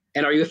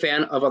 And are you a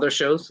fan of other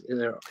shows? Is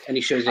there any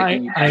shows that I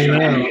am.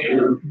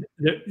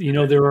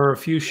 There are a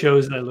few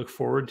shows that I look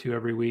forward to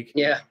every week.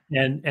 Yeah.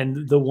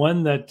 And the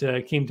one that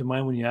came to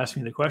mind when you asked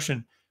me the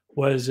question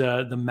was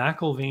the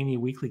McIlvaney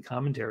Weekly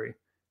Commentary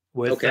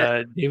with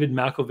David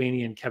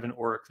McIlvaney and Kevin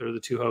Orrick. They're the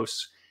two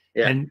hosts.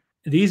 Yeah. And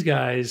these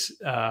guys,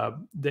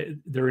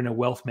 they're in a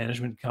wealth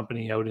management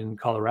company out in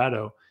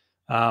Colorado,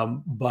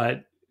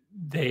 but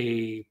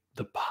the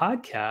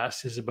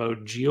podcast is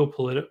about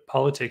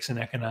geopolitics and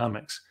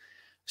economics.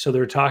 So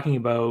they're talking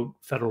about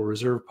Federal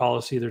Reserve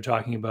policy. They're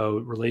talking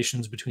about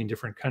relations between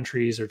different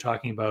countries. They're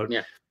talking about,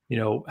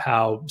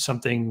 how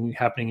something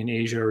happening in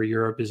Asia or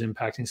Europe is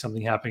impacting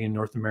something happening in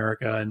North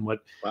America and what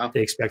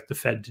they expect the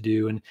Fed to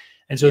do. And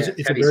so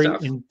it's a very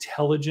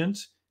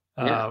intelligent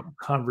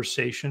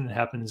conversation. It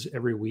happens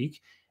every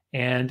week.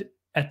 And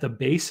at the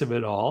base of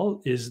it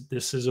all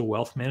this is a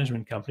wealth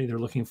management company. They're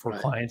looking for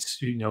clients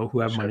who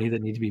have money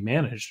that need to be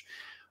managed.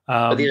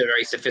 But these are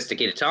very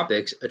sophisticated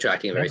topics,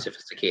 attracting a very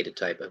sophisticated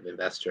type of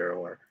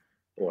investor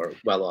or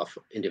well-off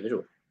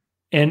individual.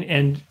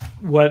 And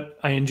what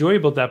I enjoy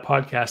about that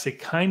podcast, it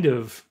kind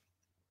of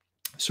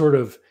sort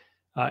of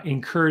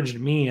encouraged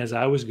me as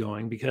I was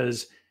going,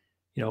 because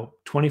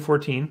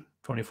 2014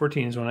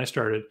 is when I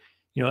started.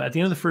 At the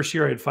end of the first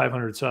year, I had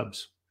 500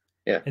 subs.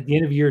 Yeah. At the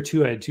end of year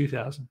 2, I had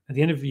 2,000. At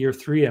the end of year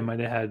 3, I might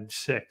have had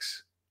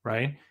 6,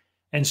 right?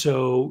 And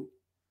so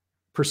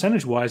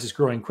percentage-wise, it's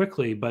growing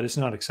quickly, but it's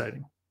not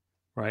exciting,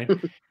 right?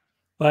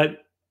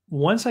 But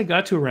once I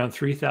got to around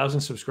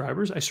 3,000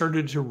 subscribers, I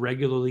started to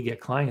regularly get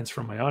clients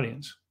from my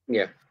audience.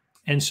 Yeah.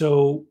 And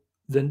so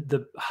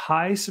the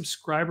high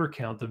subscriber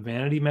count, the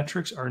vanity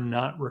metrics are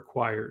not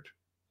required.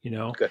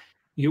 Good.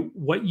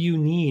 What you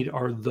need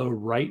are the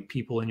right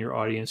people in your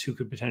audience who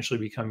could potentially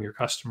become your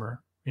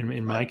customer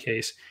in my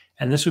case.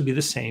 And this would be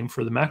the same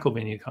for the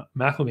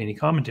McIlvaney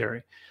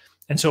commentary.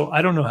 And so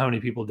I don't know how many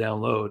people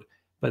download,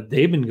 but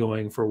they've been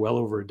going for well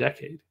over a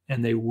decade,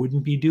 and they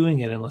wouldn't be doing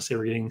it unless they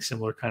were getting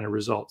similar kind of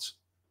results,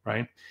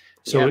 right?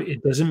 So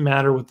it doesn't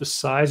matter what the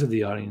size of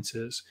the audience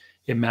is.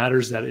 It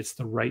matters that it's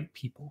the right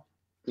people.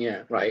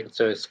 Yeah, right.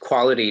 So it's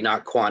quality,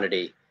 not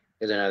quantity,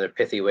 is another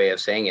pithy way of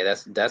saying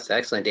it. That's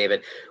excellent,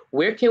 David.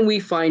 Where can we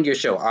find your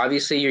show?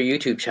 Obviously, your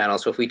YouTube channel.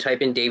 So if we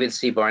type in David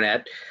C.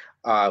 Barnett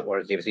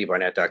or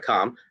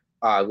davidcbarnett.com,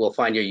 we'll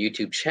find your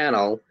YouTube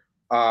channel.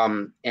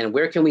 And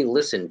where can we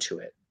listen to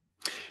it?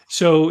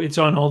 So it's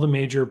on all the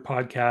major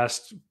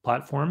podcast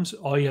platforms.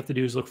 All you have to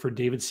do is look for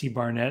David C.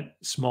 Barnett,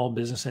 Small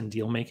Business and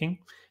Deal Making,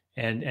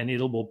 and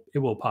it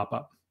will pop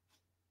up.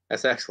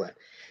 That's excellent.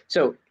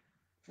 So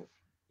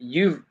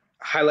you've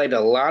highlighted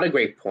a lot of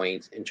great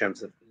points in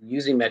terms of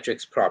using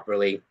metrics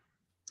properly,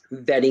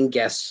 vetting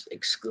guests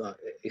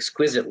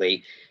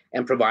exquisitely,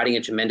 and providing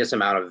a tremendous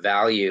amount of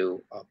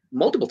value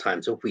multiple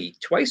times a week,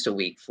 twice a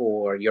week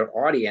for your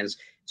audience,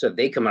 so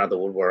they come out of the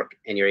woodwork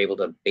and you're able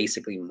to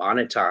basically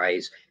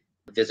monetize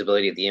the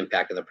visibility of the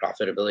impact and the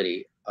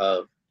profitability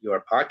of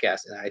your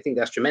podcast. And I think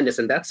that's tremendous.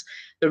 And that's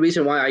the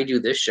reason why I do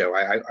this show.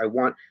 I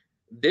want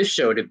this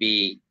show to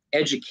be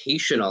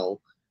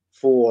educational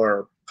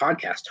for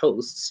podcast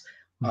hosts,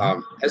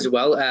 as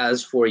well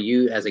as for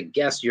you as a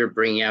guest. You're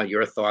bringing out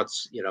your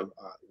thoughts,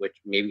 which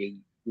maybe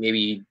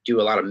you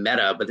do a lot of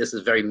meta, but this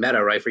is very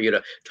meta, right? For you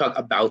to talk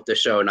about the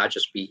show, not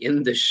just be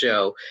in the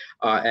show.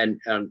 And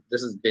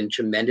this has been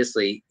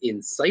tremendously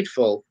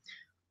insightful.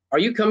 Are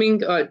you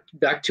coming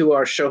back to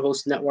our show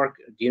host network?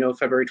 Do you know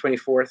February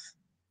 24th?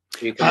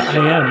 I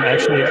am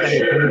actually.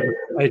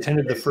 I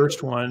attended the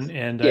first one,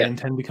 and I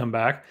intend to come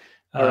back.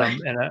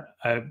 And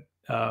I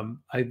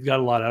got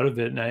a lot out of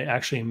it, and I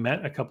actually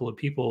met a couple of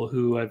people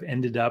who I've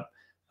ended up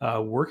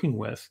working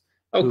with.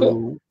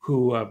 Who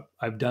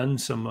I've done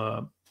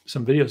some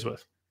videos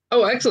with.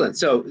 Oh, excellent!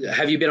 So,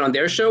 have you been on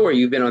their show, or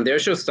you've been on their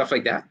show, stuff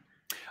like that?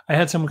 I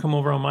had someone come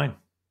over on mine.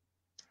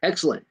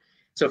 Excellent.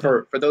 So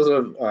for those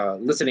of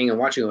listening and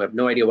watching who have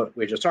no idea what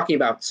we're just talking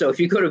about, so if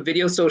you go to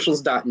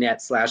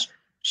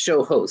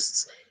videosocials.net/show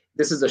hosts,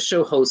 this is a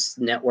show hosts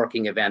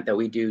networking event that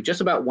we do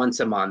just about once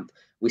a month.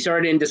 We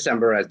started in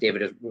December, as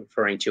David is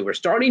referring to. We're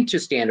starting to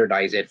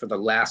standardize it for the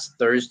last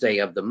Thursday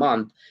of the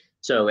month.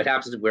 So it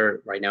happens that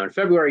we're right now in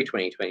February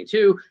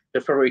 2022,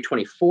 to February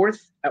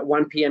 24th at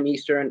 1 p.m.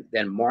 Eastern,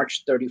 then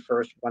March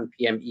 31st, 1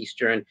 p.m.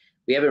 Eastern.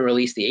 We haven't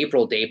released the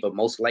April date, but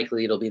most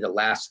likely it'll be the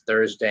last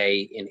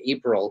Thursday in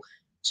April.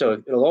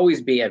 So it'll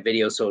always be at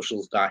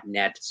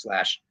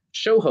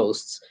videosocials.net/show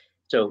hosts.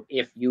 So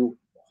if you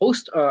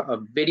host a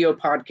video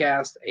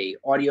podcast, a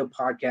audio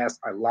podcast,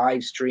 a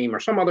live stream, or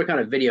some other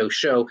kind of video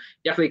show,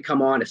 definitely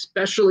come on,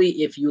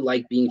 especially if you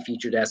like being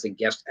featured as a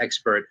guest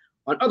expert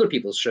on other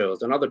people's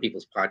shows, on other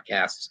people's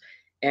podcasts.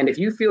 And if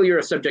you feel you're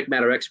a subject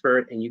matter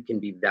expert and you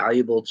can be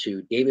valuable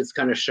to David's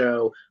kind of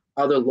show,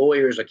 other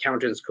lawyers,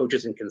 accountants,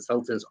 coaches, and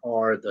consultants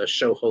are the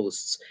show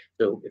hosts.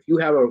 So if you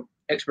have an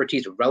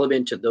expertise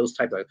relevant to those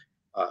type of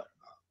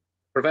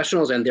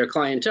professionals and their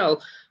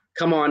clientele,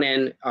 come on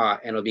in, and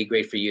it'll be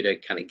great for you to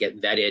kind of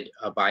get vetted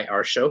by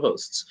our show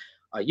hosts.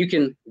 You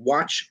can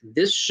watch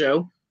this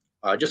show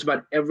just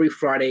about every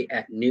Friday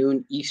at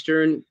noon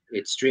Eastern.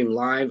 It's streamed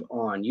live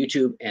on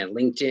YouTube and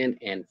LinkedIn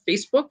and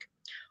Facebook.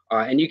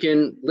 And you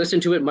can listen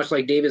to it much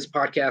like David's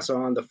podcast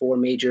on the 4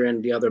 major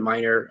and the other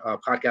minor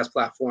podcast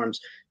platforms,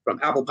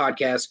 from Apple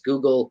Podcasts,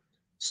 Google,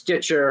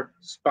 Stitcher,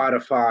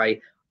 Spotify,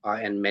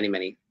 and many,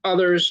 many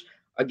others.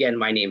 Again,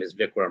 my name is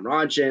Vikram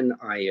Rajan.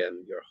 I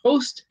am your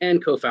host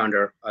and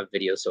co-founder of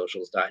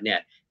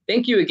videosocials.net.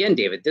 Thank you again,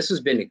 David. This has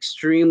been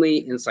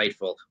extremely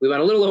insightful. We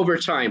went a little over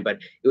time, but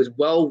it was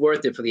well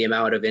worth it for the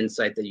amount of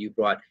insight that you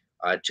brought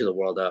to the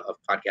world of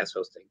podcast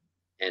hosting.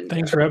 And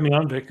thanks for having me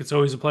on, Vic. It's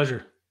always a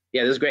pleasure.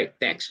 Yeah, this is great.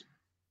 Thanks.